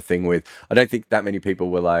that they have a thing with. I don't think that many people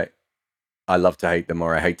were like, I love to hate them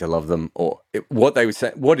or I hate to love them, or what they were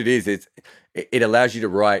saying. What it is it allows you to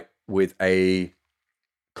write with a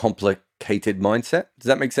complicated mindset. Does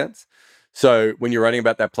that make sense? So when you're writing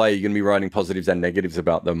about that player, you're going to be writing positives and negatives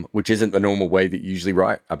about them, which isn't the normal way that you usually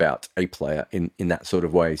write about a player in that sort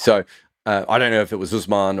of way. So I don't know if it was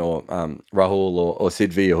Usman or Rahul or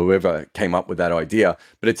Sidvi or whoever came up with that idea,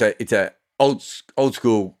 but it's a old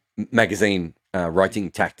school magazine writing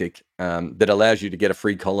tactic that allows you to get a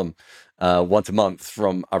free column once a month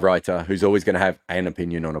from a writer who's always going to have an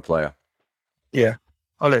opinion on a player. Yeah.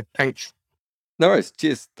 All right. Thanks. No worries.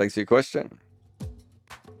 Cheers. Thanks for your question.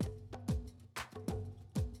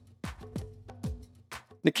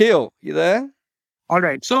 Nikhil, you there? All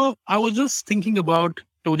right. So I was just thinking about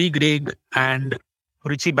Tony Greig and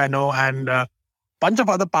Richie Benaud and a bunch of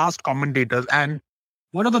other past commentators. And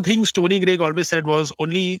one of the things Tony Greig always said was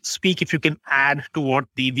only speak if you can add to what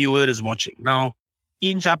the viewer is watching. Now,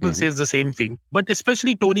 Ian Chappell says the same thing, but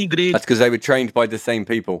especially Tony Greig. That's because they were trained by the same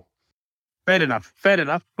people. Fair enough.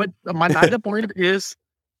 But my other point is,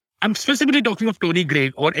 I'm specifically talking of Tony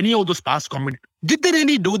Greig or any of those past commentators. Did they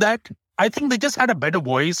really do that? I think they just had a better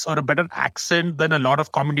voice or a better accent than a lot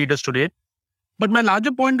of commentators today. But my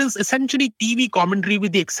larger point is essentially TV commentary,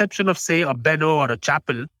 with the exception of, say, a Benaud or a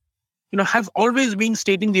Chappell, has always been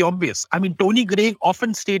stating the obvious. I mean, Tony Greig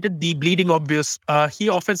often stated the bleeding obvious. He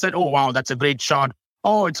often said, oh, wow, that's a great shot.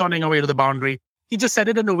 Oh, it's on away to the boundary. He just said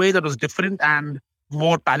it in a way that was different and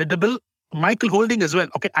more palatable. Michael Holding as well.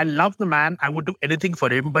 Okay, I love the man. I would do anything for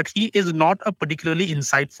him, but he is not a particularly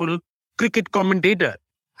insightful cricket commentator.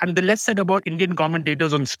 And the less said about Indian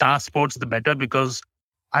commentators on Star Sports, the better, because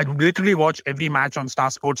I literally watch every match on Star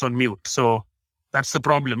Sports on mute. So that's the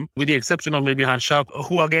problem, with the exception of maybe Harsha,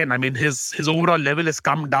 who again, I mean, his overall level has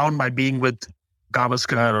come down by being with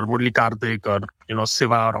Gavaskar or Murli Karthik or,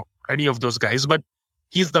 Siva or any of those guys. But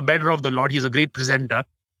he's the better of the lot. He's a great presenter.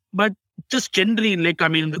 But just generally,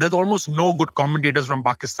 there's almost no good commentators from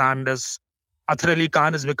Pakistan. There's Athar Ali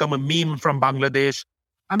Khan has become a meme from Bangladesh.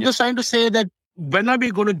 I'm just trying to say that when are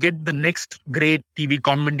we going to get the next great TV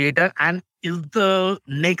commentator? And is the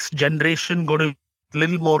next generation going to be a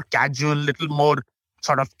little more casual, little more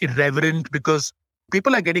sort of irreverent? Because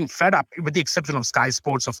people are getting fed up, with the exception of Sky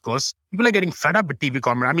Sports, of course. People are getting fed up with TV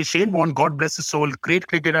commentary. I mean, Shane Warne, God bless his soul, great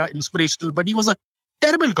cricketer, inspirational, but he was a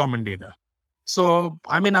terrible commentator. So,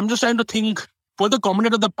 I'm just trying to think, were the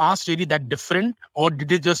commentators of the past really that different? Or did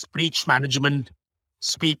they just preach management,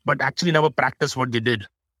 speak, but actually never practice what they did?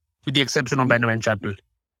 With the exception of Benaud and Chappell.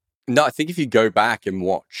 No, I think if you go back and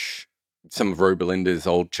watch some of Roe Belinda's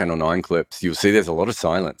old Channel 9 clips, you'll see there's a lot of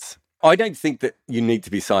silence. I don't think that you need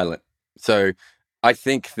to be silent. So I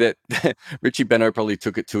think that Richie Benaud probably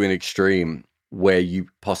took it to an extreme where you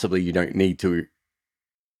don't need to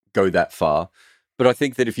go that far. But I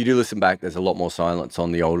think that if you do listen back, there's a lot more silence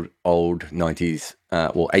on the old 90s,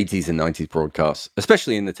 80s and 90s broadcasts,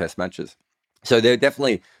 especially in the test matches. So they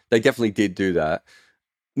definitely did do that.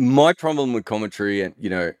 My problem with commentary,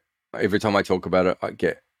 and every time I talk about it,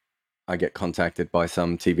 I get contacted by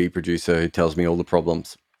some TV producer who tells me all the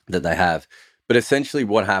problems that they have. But essentially,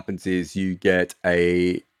 what happens is you get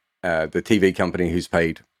the TV company who's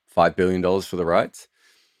paid $5 billion for the rights.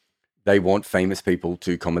 They want famous people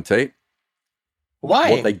to commentate.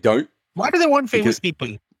 Why? What they don't. Why do they want famous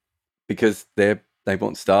people? Because they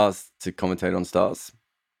want stars to commentate on stars,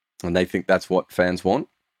 and they think that's what fans want.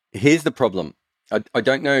 Here's the problem. I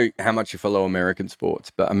don't know how much you follow American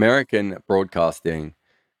sports, but American broadcasting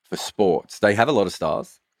for sports, they have a lot of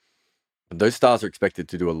stars, but those stars are expected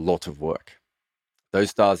to do a lot of work. Those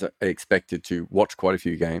stars are expected to watch quite a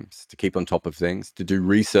few games, to keep on top of things, to do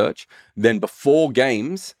research. Then before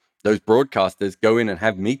games, those broadcasters go in and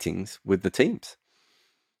have meetings with the teams.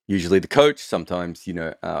 Usually the coach, sometimes,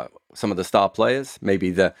 some of the star players,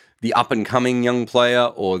 maybe the up-and-coming young player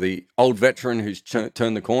or the old veteran who's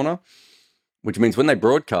turned the corner. Which means when they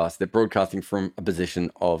broadcast, they're broadcasting from a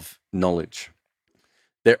position of knowledge.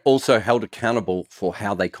 They're also held accountable for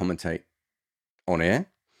how they commentate on air.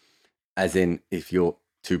 As in, if you're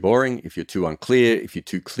too boring, if you're too unclear, if you're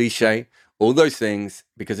too cliche, all those things,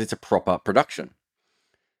 because it's a proper production.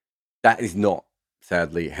 That is not,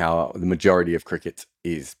 sadly, how the majority of cricket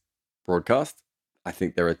is broadcast. I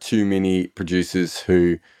think there are too many producers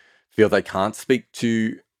who feel they can't speak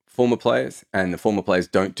to former players, and the former players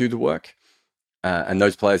don't do the work. And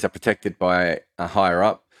those players are protected by a higher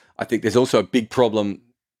up. I think there's also a big problem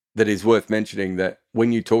that is worth mentioning, that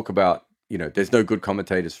when you talk about, there's no good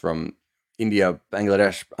commentators from India,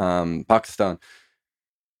 Bangladesh, Pakistan.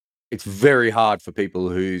 It's very hard for people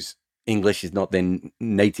whose English is not their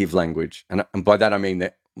native language. And by that, I mean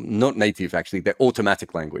they're not native, actually, they're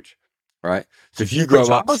automatic language. right? So if you grow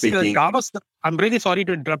up speaking... I'm really sorry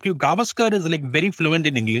to interrupt you. Gavaskar is like very fluent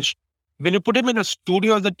in English. When you put him in a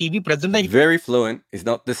studio as a TV presenter... Very fluent is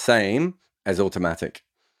not the same as automatic.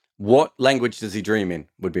 What language does he dream in,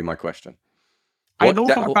 would be my question. I know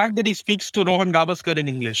for a fact that he speaks to Rohan Gavaskar in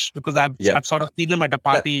English because I've sort of seen him at a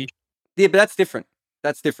party. But that's different.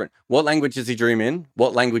 That's different. What language does he dream in?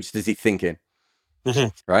 What language does he think in?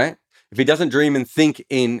 Right? If he doesn't dream and think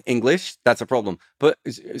in English, that's a problem. But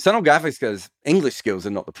Sunil Gavaskar's English skills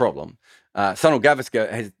are not the problem. Sunil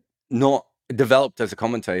Gavaskar has not developed as a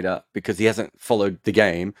commentator because he hasn't followed the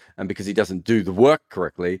game and because he doesn't do the work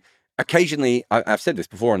correctly. Occasionally, I've said this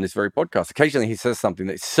before on this very podcast, occasionally he says something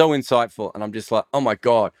that's so insightful and I'm just like, oh my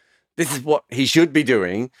God, this is what he should be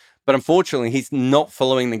doing. But unfortunately, he's not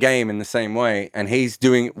following the game in the same way. And he's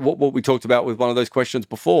doing what we talked about with one of those questions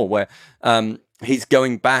before, where he's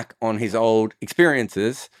going back on his old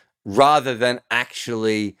experiences rather than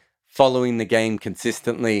actually following the game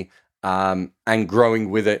consistently and growing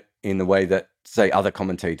with it in the way that, say, other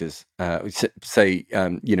commentators,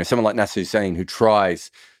 someone like Nasser Hussain, who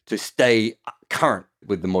tries to stay current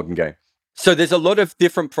with the modern game. So there's a lot of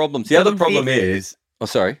different problems. The other problem is... Oh,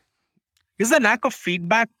 sorry. Is the lack of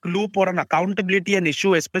feedback loop or an accountability an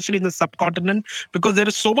issue, especially in the subcontinent? Because there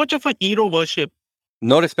is so much of a hero worship.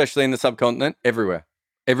 Not especially in the subcontinent, everywhere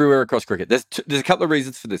across cricket. There's a couple of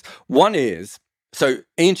reasons for this. One is, so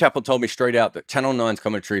Ian Chappell told me straight out that Channel 9's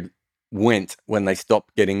commentary went when they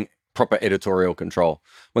stopped getting proper editorial control.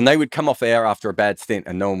 When they would come off air after a bad stint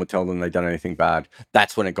and no one would tell them they'd done anything bad,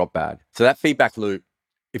 that's when it got bad. So that feedback loop,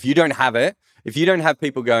 if you don't have it, if you don't have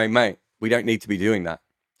people going, mate, we don't need to be doing that,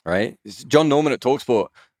 right? John Norman at TalkSport,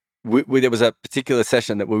 there was a particular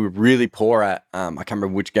session that we were really poor at. I can't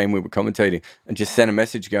remember which game we were commentating, and just sent a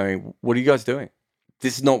message going, what are you guys doing?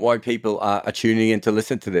 This is not why people are tuning in to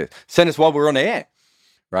listen to this. Send us while we're on air,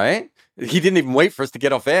 right? He didn't even wait for us to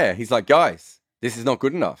get off air. He's like, guys, this is not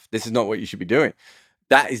good enough. This is not what you should be doing.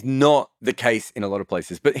 That is not the case in a lot of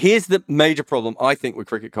places. But here's the major problem, I think, with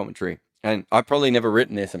cricket commentary. And I've probably never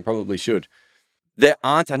written this and probably should. There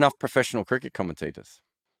aren't enough professional cricket commentators.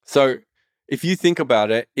 So if you think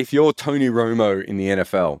about it, if you're Tony Romo in the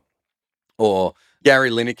NFL or Gary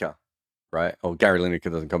Lineker, right? Or Gary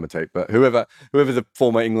Lineker doesn't commentate, but whoever the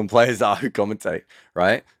former England players are who commentate,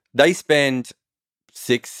 right? They spend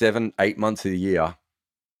 6, 7, 8 months of the year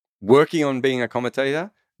working on being a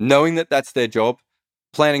commentator, knowing that that's their job,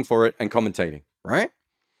 planning for it and commentating, right?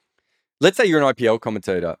 Let's say you're an IPL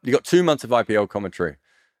commentator. You've got 2 months of IPL commentary.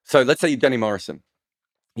 So let's say you're Danny Morrison.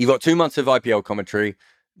 You've got 2 months of IPL commentary.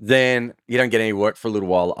 Then you don't get any work for a little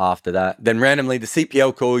while after that. Then randomly the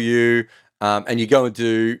CPL call you and you go and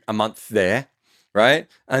do a month there, right?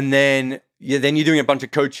 And then you're doing a bunch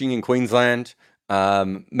of coaching in Queensland.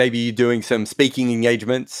 Maybe you're doing some speaking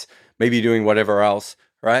engagements. Maybe you're doing whatever else,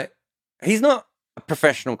 right? He's not a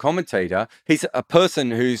professional commentator. He's a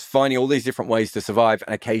person who's finding all these different ways to survive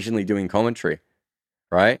and occasionally doing commentary,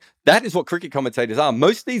 right? That is what cricket commentators are.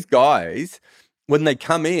 Most of these guys, when they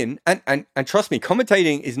come in, and trust me,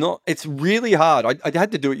 commentating is not, it's really hard. I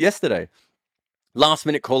had to do it yesterday. Last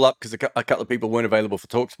minute call up because a couple of people weren't available for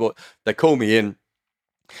TalkSport. They call me in.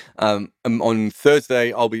 On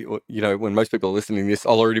Thursday, I'll be, when most people are listening to this,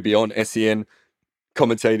 I'll already be on SEN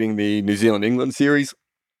commentating the New Zealand-England series.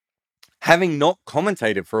 Having not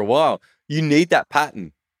commentated for a while, you need that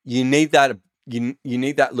pattern. You need that. You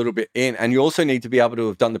need that little bit in, and you also need to be able to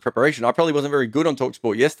have done the preparation. I probably wasn't very good on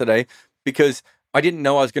TalkSport yesterday because I didn't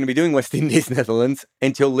know I was going to be doing West Indies Netherlands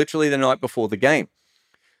until literally the night before the game.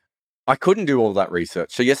 I couldn't do all that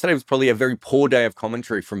research. So yesterday was probably a very poor day of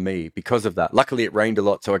commentary from me because of that. Luckily, it rained a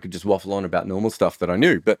lot, so I could just waffle on about normal stuff that I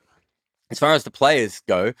knew. But as far as the players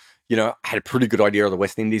go, I had a pretty good idea of the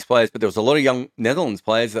West Indies players, but there was a lot of young Netherlands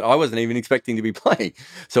players that I wasn't even expecting to be playing.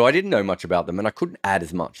 So I didn't know much about them, and I couldn't add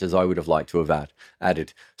as much as I would have liked to have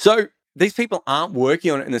added. So these people aren't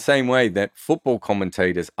working on it in the same way that football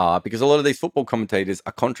commentators are, because a lot of these football commentators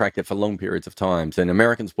are contracted for long periods of time, and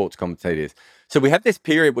American sports commentators. So we have this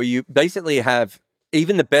period where you basically have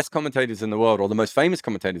even the best commentators in the world, or the most famous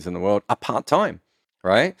commentators in the world, are part-time.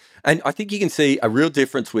 Right? And I think you can see a real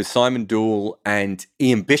difference with Simon Doull and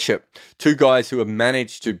Ian Bishop, two guys who have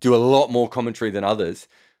managed to do a lot more commentary than others.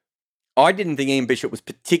 I didn't think Ian Bishop was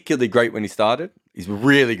particularly great when he started. He's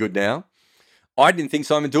really good now. I didn't think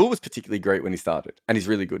Simon Doull was particularly great when he started, and he's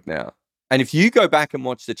really good now. And if you go back and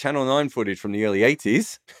watch the Channel 9 footage from the early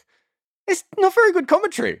 80s, it's not very good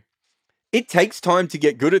commentary. It takes time to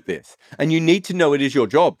get good at this, and you need to know it is your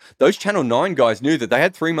job. Those Channel 9 guys knew that they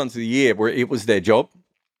had 3 months of the year where it was their job,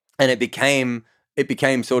 and it became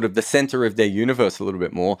sort of the center of their universe a little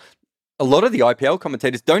bit more. a lot of the IPL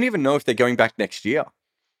commentators don't even know if they're going back next year,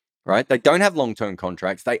 right? They don't have long-term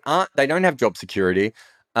contracts. They don't have job security.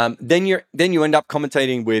 Then you end up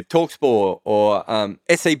commentating with TalkSport or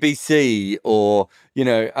SABC or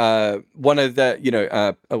one of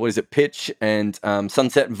the what is it, Pitch and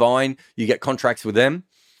Sunset and Vine. You get contracts with them.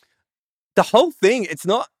 The whole thing, it's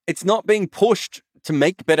not being pushed to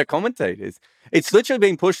make better commentators. It's literally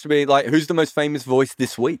being pushed to be like, who's the most famous voice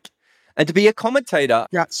this week, and to be a commentator.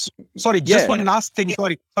 Yeah. Sorry, just one last thing.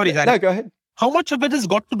 Sorry, Zach. No, go ahead. How much of it has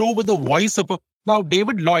got to do with the voice of now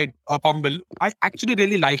David Lloyd Pumble? I actually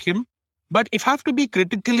really like him, but if I have to be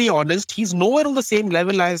critically honest, he's nowhere on the same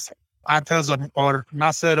level as Athers or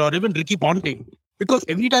Nasser or even Ricky Ponting. Because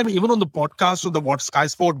every time, even on the podcast or the Sky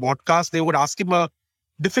Sport podcast, they would ask him a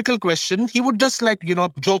difficult question. He would just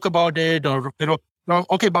joke about it or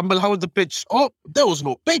okay, Bumble, how was the pitch? Oh, there was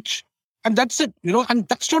no pitch, and that's it. And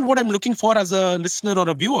that's not what I'm looking for as a listener or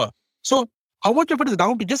a viewer. So how much of it is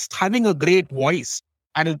down to just having a great voice?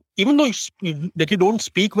 And even though you don't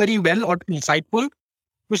speak very well or insightful,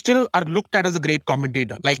 you still are looked at as a great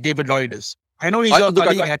commentator, like David Lloyd is. I know he's your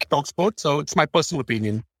colleague at TalkSport, so it's my personal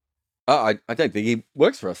opinion. I don't think he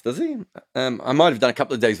works for us, does he? I might have done a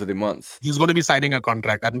couple of days with him once. He's going to be signing a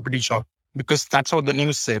contract, I'm pretty sure, because that's what the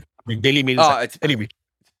news said. I mean, Daily Mail. It's anyway.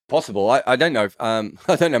 Possible. I don't know. I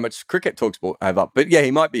don't know much cricket TalkSport have up, but yeah,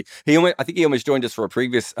 he might be. I think he almost joined us for a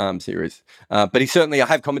previous series. But he certainly, I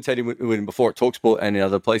have commentated with him before at TalkSport and in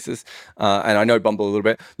other places, and I know Bumble a little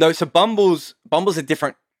bit. No, so Bumble's a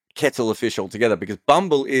different kettle of fish altogether, because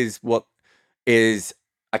Bumble is what is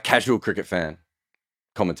a casual cricket fan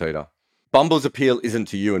commentator. Bumble's appeal isn't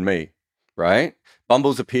to you and me, right?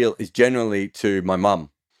 Bumble's appeal is generally to my mum.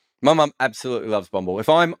 My mum absolutely loves Bumble. If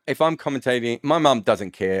I'm commentating, my mum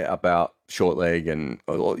doesn't care about short leg, and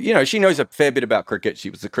she knows a fair bit about cricket.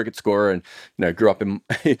 She was a cricket scorer, and grew up in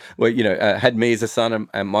had me as a son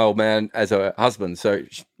and my old man as a husband. So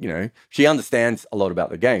she understands a lot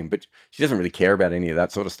about the game, but she doesn't really care about any of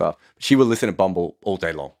that sort of stuff. She will listen to Bumble all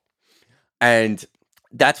day long, and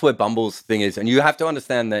that's where Bumble's thing is. And you have to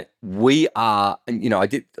understand that we are, and I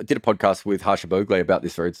did a podcast with Harsha Bogle about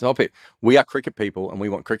this very topic. We are cricket people and we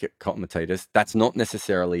want cricket commentators. That's not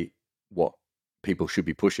necessarily what people should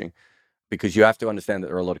be pushing, because you have to understand that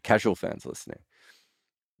there are a lot of casual fans listening.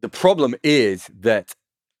 The problem is that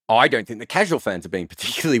I don't think the casual fans are being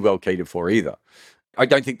particularly well catered for either. I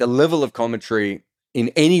don't think the level of commentary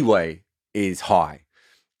in any way is high.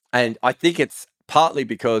 And I think it's partly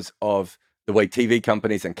because of the way TV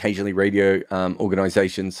companies and occasionally radio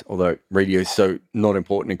organizations, although radio is so not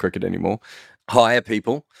important in cricket anymore, hire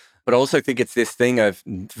people. But I also think it's this thing of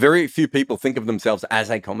very few people think of themselves as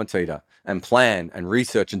a commentator and plan and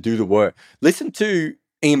research and do the work. Listen to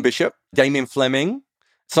Ian Bishop, Damien Fleming,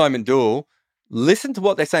 Simon Doull. Listen to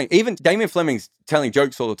what they're saying. Even Damien Fleming's telling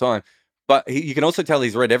jokes all the time, but you can also tell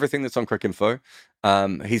he's read everything that's on Cricinfo.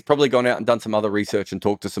 He's probably gone out and done some other research and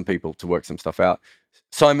talked to some people to work some stuff out.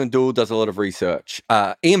 Simon Doull does a lot of research.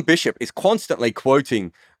 Ian Bishop is constantly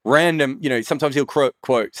quoting random, sometimes he'll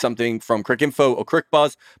quote something from Cricinfo or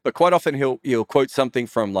CricBuzz, but quite often he'll quote something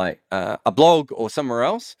from like a blog or somewhere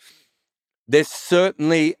else. There's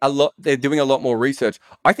certainly they're doing a lot more research.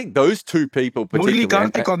 I think those two people particularly...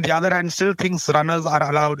 Murali Karthik, on the other hand, still thinks runners are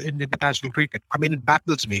allowed in international cricket. I mean, it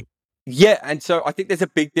baffles me. Yeah, and so I think there's a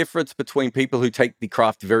big difference between people who take the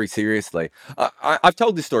craft very seriously. I've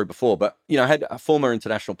told this story before, but I had a former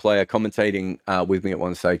international player commentating with me at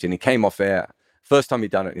one stage, and he came off air. First time he'd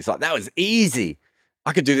done it, he's like, "That was easy.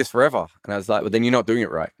 I could do this forever." And I was like, "Well, then you're not doing it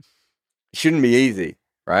right. It shouldn't be easy,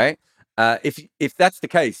 right? If that's the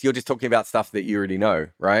case, you're just talking about stuff that you already know,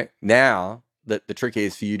 right? Now that the trick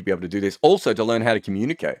is for you to be able to do this, also to learn how to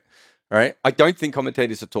communicate." Right? I don't think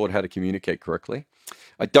commentators are taught how to communicate correctly.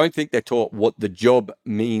 I don't think they're taught what the job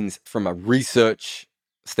means from a research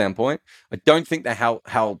standpoint. I don't think they're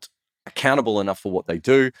held accountable enough for what they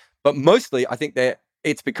do. But mostly, I think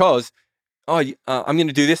it's because, I'm going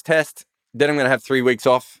to do this test, then I'm going to have 3 weeks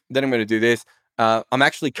off, then I'm going to do this. I'm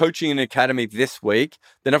actually coaching an academy this week.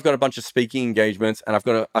 Then I've got a bunch of speaking engagements, and I've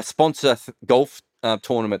got a sponsor golf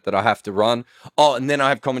tournament that I have to run. Oh, and then I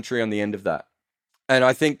have commentary on the end of that. And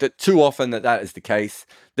I think that too often that is the case.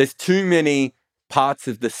 There's too many parts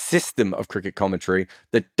of the system of cricket commentary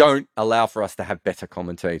that don't allow for us to have better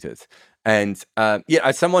commentators. And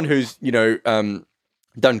as someone who's done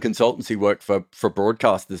consultancy work for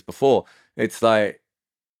broadcasters before, it's like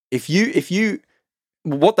if you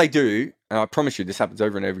what they do, and I promise you this happens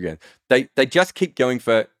over and over again, they just keep going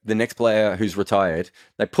for the next player who's retired.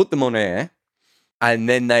 They put them on air, and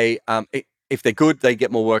then they if they're good, they get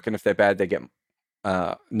more work, and if they're bad, they get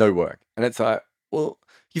no work. And it's like, well,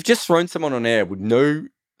 You've just thrown someone on air with no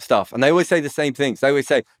stuff. And they always say the same things. They always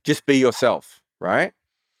say, just be yourself, right?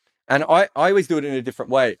 And I always do it in a different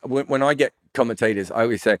way. When I get commentators, I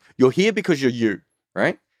always say, you're here because you're you,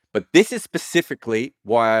 right? But this is specifically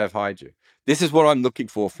why I've hired you. This is what I'm looking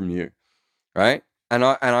for from you, right? And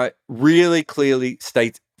I really clearly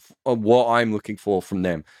state what I'm looking for from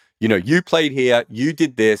them. You know, you played here, you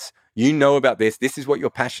did this, you know about this, this is what you're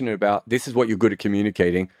passionate about, this is what you're good at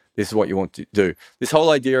communicating, this is what you want to do. This whole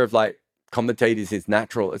idea of like commentators is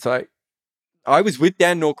natural. It's like, I was with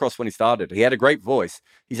Dan Norcross when he started. He had a great voice.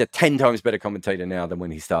 He's a 10 times better commentator now than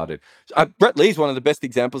when he started. Brett Lee is one of the best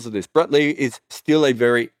examples of this. Brett Lee is still a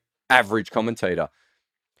very average commentator.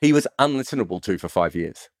 He was unlistenable to for 5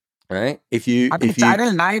 years, right? I think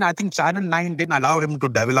Channel 9 didn't allow him to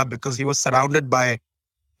develop because he was surrounded by,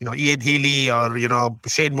 Ian Healy or,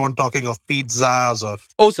 Shane Moon talking of pizzas or...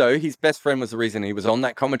 Also, his best friend was the reason he was on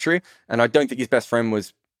that commentary. And I don't think his best friend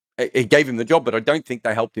it gave him the job, but I don't think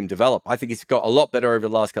they helped him develop. I think he's got a lot better over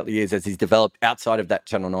the last couple of years as he's developed outside of that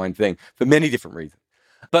Channel 9 thing for many different reasons.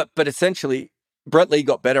 But essentially, Brett Lee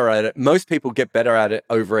got better at it. Most people get better at it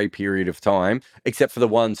over a period of time, except for the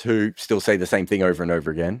ones who still say the same thing over and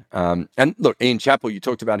over again. And look, Ian Chappell, you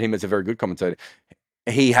talked about him as a very good commentator.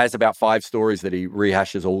 He has about 5 stories that he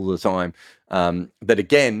rehashes all the time. That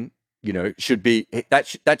again, should be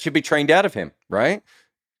trained out of him, right?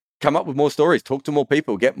 Come up with more stories, talk to more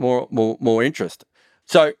people, get more interest.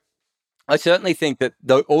 So I certainly think that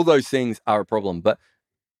all those things are a problem. But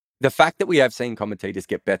the fact that we have seen commentators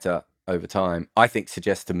get better over time, I think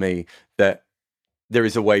suggests to me that there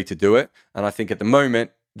is a way to do it. And I think at the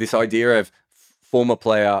moment, this idea of former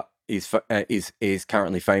player is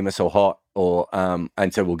currently famous or hot, or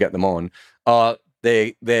and so we'll get them on.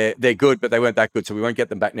 They're good, but they weren't that good, so we won't get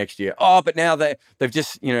them back next year. Oh, but now they've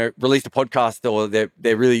just released a podcast, or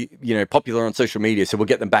they're really popular on social media, so we'll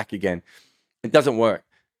get them back again. It doesn't work.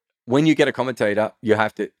 When you get a commentator, you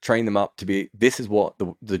have to train them up to be. This is what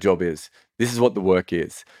the job is. This is what the work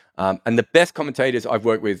is. And the best commentators I've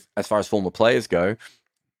worked with, as far as former players go,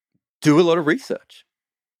 do a lot of research.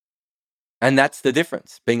 And that's the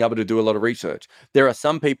difference, being able to do a lot of research. There are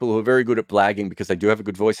some people who are very good at blagging because they do have a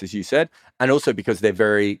good voice, as you said, and also because they're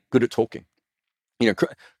very good at talking.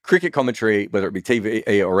 Cricket commentary, whether it be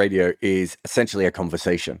TV or radio, is essentially a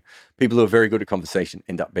conversation. People who are very good at conversation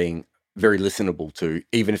end up being very listenable to,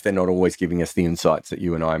 even if they're not always giving us the insights that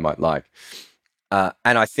you and I might like. And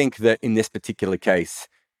I think that in this particular case,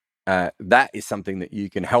 that is something that you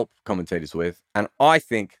can help commentators with. And I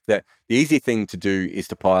think that the easy thing to do is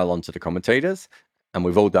to pile onto the commentators. And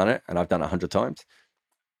we've all done it. And I've done it 100 times.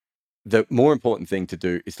 The more important thing to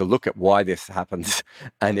do is to look at why this happens.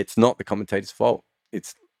 And it's not the commentator's fault.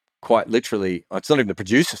 It's quite literally, it's not even the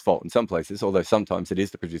producer's fault in some places, although sometimes it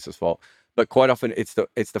is the producer's fault. But quite often it's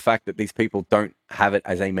the fact that these people don't have it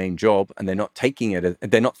as a main job, and they're not taking it,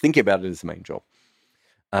 they're not thinking about it as a main job.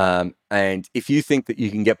 And if you think that you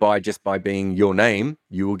can get by just by being your name,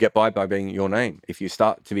 you will get by being your name. If you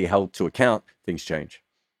start to be held to account, things change.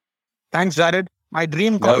 Thanks, Jared. My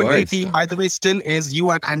dream commentary team, by the way, still is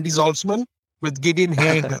you and Andy Zaltzman, with Gideon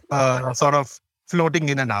Haig sort of floating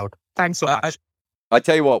in and out. Thanks so much. I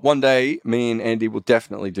tell you what, one day me and Andy will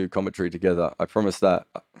definitely do commentary together. I promise that.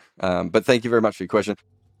 But thank you very much for your question.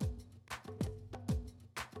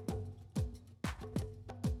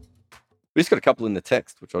 We just got a couple in the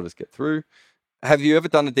text, which I'll just get through. Have you ever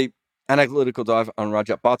done a deep analytical dive on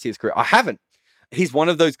Rajat Bhatia's career? I haven't. He's one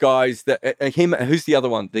of those guys that, who's the other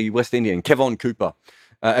one? The West Indian, Kevon Cooper.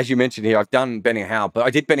 As you mentioned here, I've done Benny Howe, but I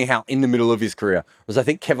did Benny Howe in the middle of his career. Because I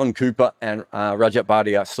think Kevon Cooper and Rajat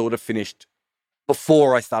Bhatia sort of finished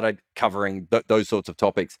before I started covering those sorts of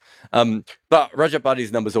topics. But Rajat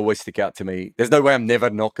Bhatia's numbers always stick out to me. There's no way I'm never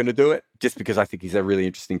not going to do it, just because I think he's a really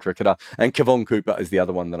interesting cricketer. And Kevon Cooper is the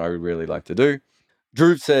other one that I would really like to do.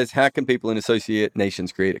 Dhruv says, how can people in associate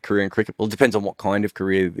nations create a career in cricket? Well, it depends on what kind of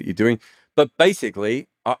career that you're doing. But basically,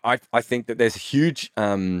 I think that there's huge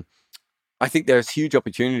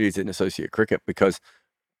opportunities in associate cricket, because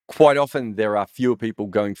quite often there are fewer people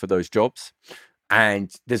going for those jobs.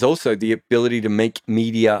 And there's also the ability to make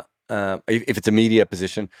media, if it's a media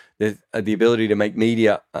position, there's the ability to make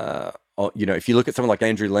media, if you look at someone like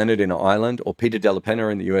Andrew Leonard in Ireland, or Peter Della Penna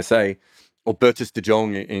in the USA, or Bertus de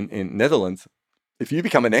Jong in Netherlands, if you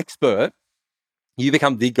become an expert, you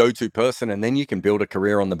become the go-to person, and then you can build a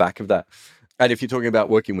career on the back of that. And if you're talking about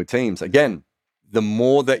working with teams, again, the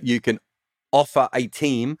more that you can offer a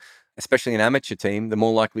team, especially an amateur team, the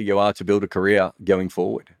more likely you are to build a career going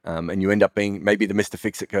forward. And you end up being maybe the Mr.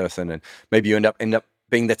 Fix-It person, and maybe you end up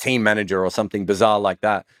being the team manager or something bizarre like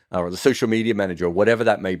that, or the social media manager, or whatever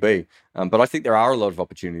that may be. But I think there are a lot of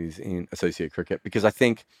opportunities in associate cricket because I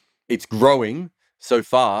think it's growing so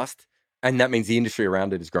fast, and that means the industry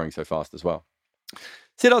around it is growing so fast as well.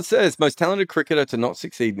 Siddharth says, most talented cricketer to not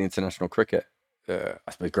succeed in international cricket.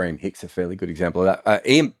 I suppose Graham Hicks, a fairly good example of that.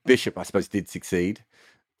 Ian Bishop, I suppose, did succeed.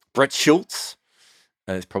 Brett Schultz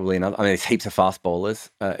is probably another. I mean, there's heaps of fast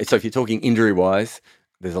bowlers. So if you're talking injury-wise,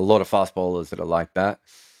 there's a lot of fast bowlers that are like that.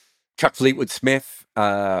 Chuck Fleetwood-Smith,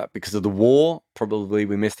 because of the war, probably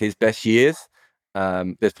we missed his best years.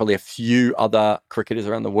 There's probably a few other cricketers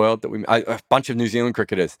around the world that a bunch of New Zealand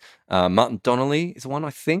cricketers. Martin Donnelly is one,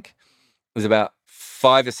 I think. There's about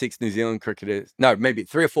 5 or 6 New Zealand cricketers. No, maybe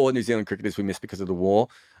 3 or 4 New Zealand cricketers we missed because of the war.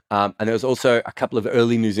 And there was also a couple of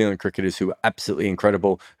early New Zealand cricketers who were absolutely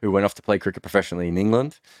incredible, who went off to play cricket professionally in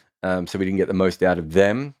England. So we didn't get the most out of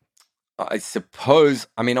them. I suppose,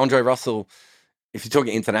 I mean, Andre Russell, if you're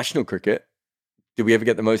talking international cricket, did we ever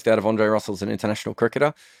get the most out of Andre Russell as an international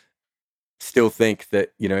cricketer? Still think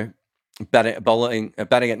that,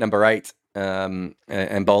 batting at number 8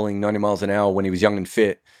 and bowling 90 miles an hour when he was young and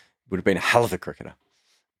fit would have been a hell of a cricketer.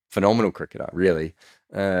 Phenomenal cricketer, really.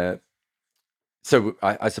 So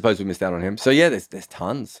I suppose we missed out on him. So yeah, there's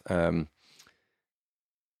tons. Vinod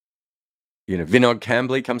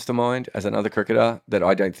Kambli comes to mind as another cricketer that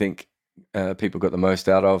I don't think people got the most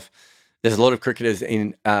out of. There's a lot of cricketers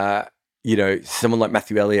in, someone like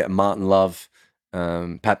Matthew Elliott and Martin Love,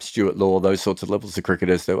 perhaps Stuart Law, those sorts of levels of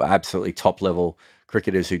cricketers that were absolutely top level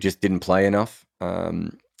cricketers who just didn't play enough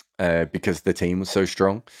because the team was so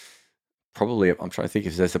strong. Probably, I'm trying to think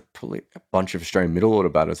if there's probably a bunch of Australian middle order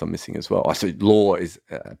batters I'm missing as well. I see Law is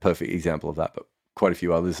a perfect example of that, but quite a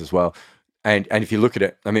few others as well. And if you look at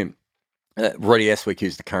it, I mean, Roddy Eswick,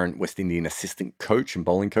 who's the current West Indian assistant coach and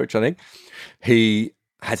bowling coach, I think, he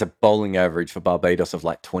has a bowling average for Barbados of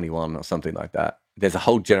like 21 or something like that. There's a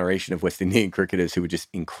whole generation of West Indian cricketers who were just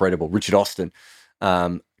incredible. Richard Austin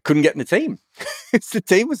couldn't get in the team. The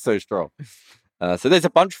team was so strong. So there's a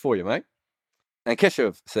bunch for you, mate. And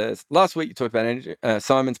Keshav says, last week you talked about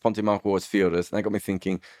Simons, Ponting, Mark Ward's fielders, and that got me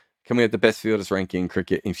thinking, can we have the best fielders ranking in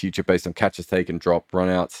cricket in future based on catches taken, drop,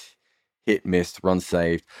 run-outs, hit, missed, runs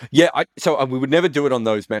saved? Yeah, so we would never do it on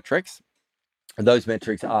those metrics. And those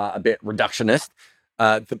metrics are a bit reductionist.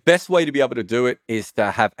 The best way to be able to do it is to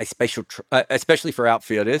have a spatial, especially for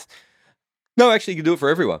outfielders. No, actually, you can do it for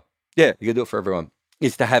everyone. Yeah, you can do it for everyone.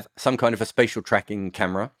 Is to have some kind of a spatial tracking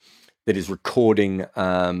camera that is recording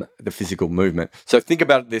the physical movement. So think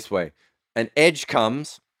about it this way. An edge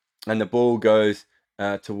comes and the ball goes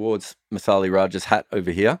towards Masali Raj's hat over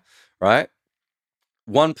here, right?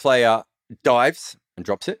 One player dives and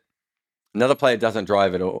drops it. Another player doesn't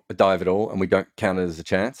dive at all, and we don't count it as a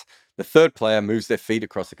chance. The third player moves their feet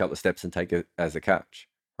across a couple of steps and take it as a catch,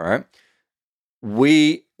 right?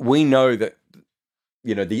 We know that,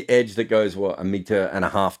 the edge that goes, 1.5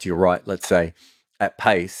 meters to your right, let's say, at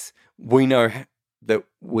pace, we know that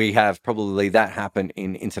we have probably that happen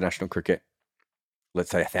in international cricket, let's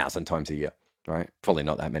say 1,000 times a year, right? Probably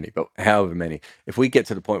not that many, but however many. If we get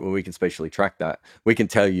to the point where we can spatially track that, we can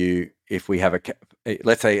tell you if we have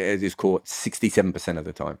let's say it is caught 67% of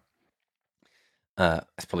the time.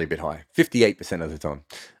 That's probably a bit high, 58% of the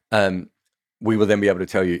time. We will then be able to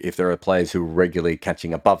tell you if there are players who are regularly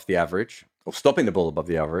catching above the average or stopping the ball above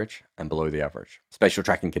the average and below the average. Spatial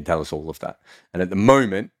tracking can tell us all of that. And at the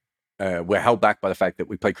moment, we're held back by the fact that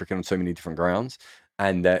we play cricket on so many different grounds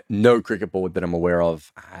and that no cricket board that I'm aware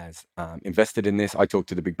of has invested in this. I talked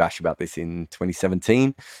to the Big Bash about this in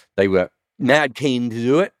 2017. They were mad keen to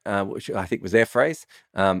do it, which I think was their phrase,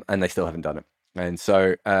 and they still haven't done it. And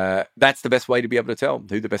so that's the best way to be able to tell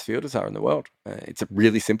who the best fielders are in the world. It's a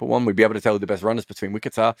really simple one. We'd be able to tell who the best runners between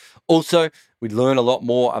wickets are. Also, we'd learn a lot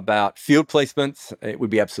more about field placements. It would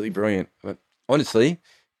be absolutely brilliant. But honestly,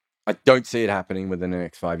 I don't see it happening within the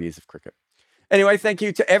next 5 years of cricket. Anyway, thank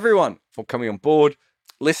you to everyone for coming on board,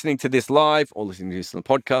 listening to this live or listening to this on the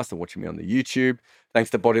podcast and watching me on the YouTube. Thanks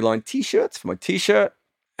to Bodyline T-shirts for my T-shirt.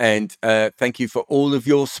 And thank you for all of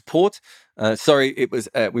your support. Sorry, it was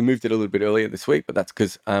we moved it a little bit earlier this week, but that's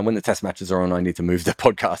because when the test matches are on, I need to move the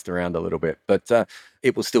podcast around a little bit. But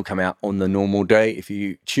it will still come out on the normal day if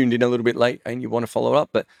you tuned in a little bit late and you want to follow up.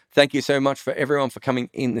 But thank you so much for everyone for coming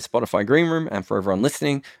in the Spotify Green Room and for everyone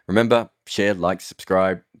listening. Remember, share, like,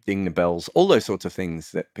 subscribe, ding the bells, all those sorts of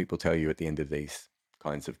things that people tell you at the end of these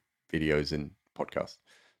kinds of videos and podcasts.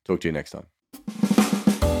 Talk to you next time.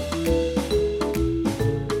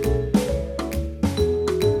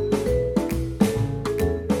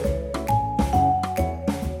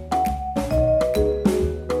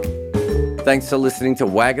 Thanks for listening to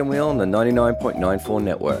Wagon Wheel on the 99.94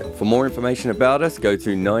 network. For more information about us, go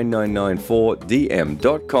to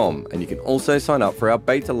 9994dm.com, and you can also sign up for our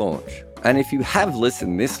beta launch. And if you have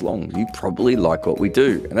listened this long, you probably like what we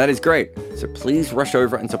do, and that is great. So please rush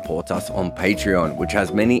over and support us on Patreon, which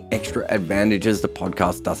has many extra advantages the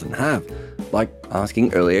podcast doesn't have, like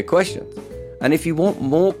asking earlier questions. And if you want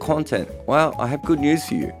more content, well, I have good news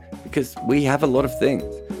for you, because we have a lot of things.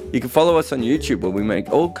 You can follow us on YouTube, where we make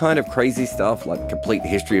all kind of crazy stuff like complete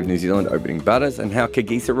history of New Zealand opening batters and how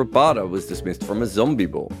Kagisa Rabada was dismissed from a zombie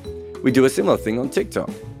ball. We do a similar thing on TikTok.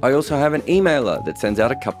 I also have an emailer that sends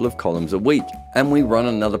out a couple of columns a week, and we run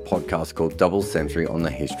another podcast called Double Century on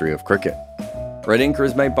the history of cricket. Red Inker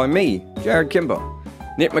is made by me, Jared Kimber.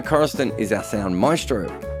 Nick McCorriston is our sound maestro.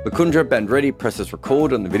 Mukundra Bandreddi presses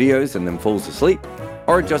record on the videos and then falls asleep.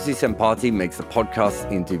 Orajossi Sempati makes the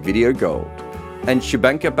podcast into video gold. And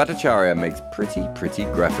Shubhankar Bhattacharya makes pretty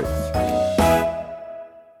graphics.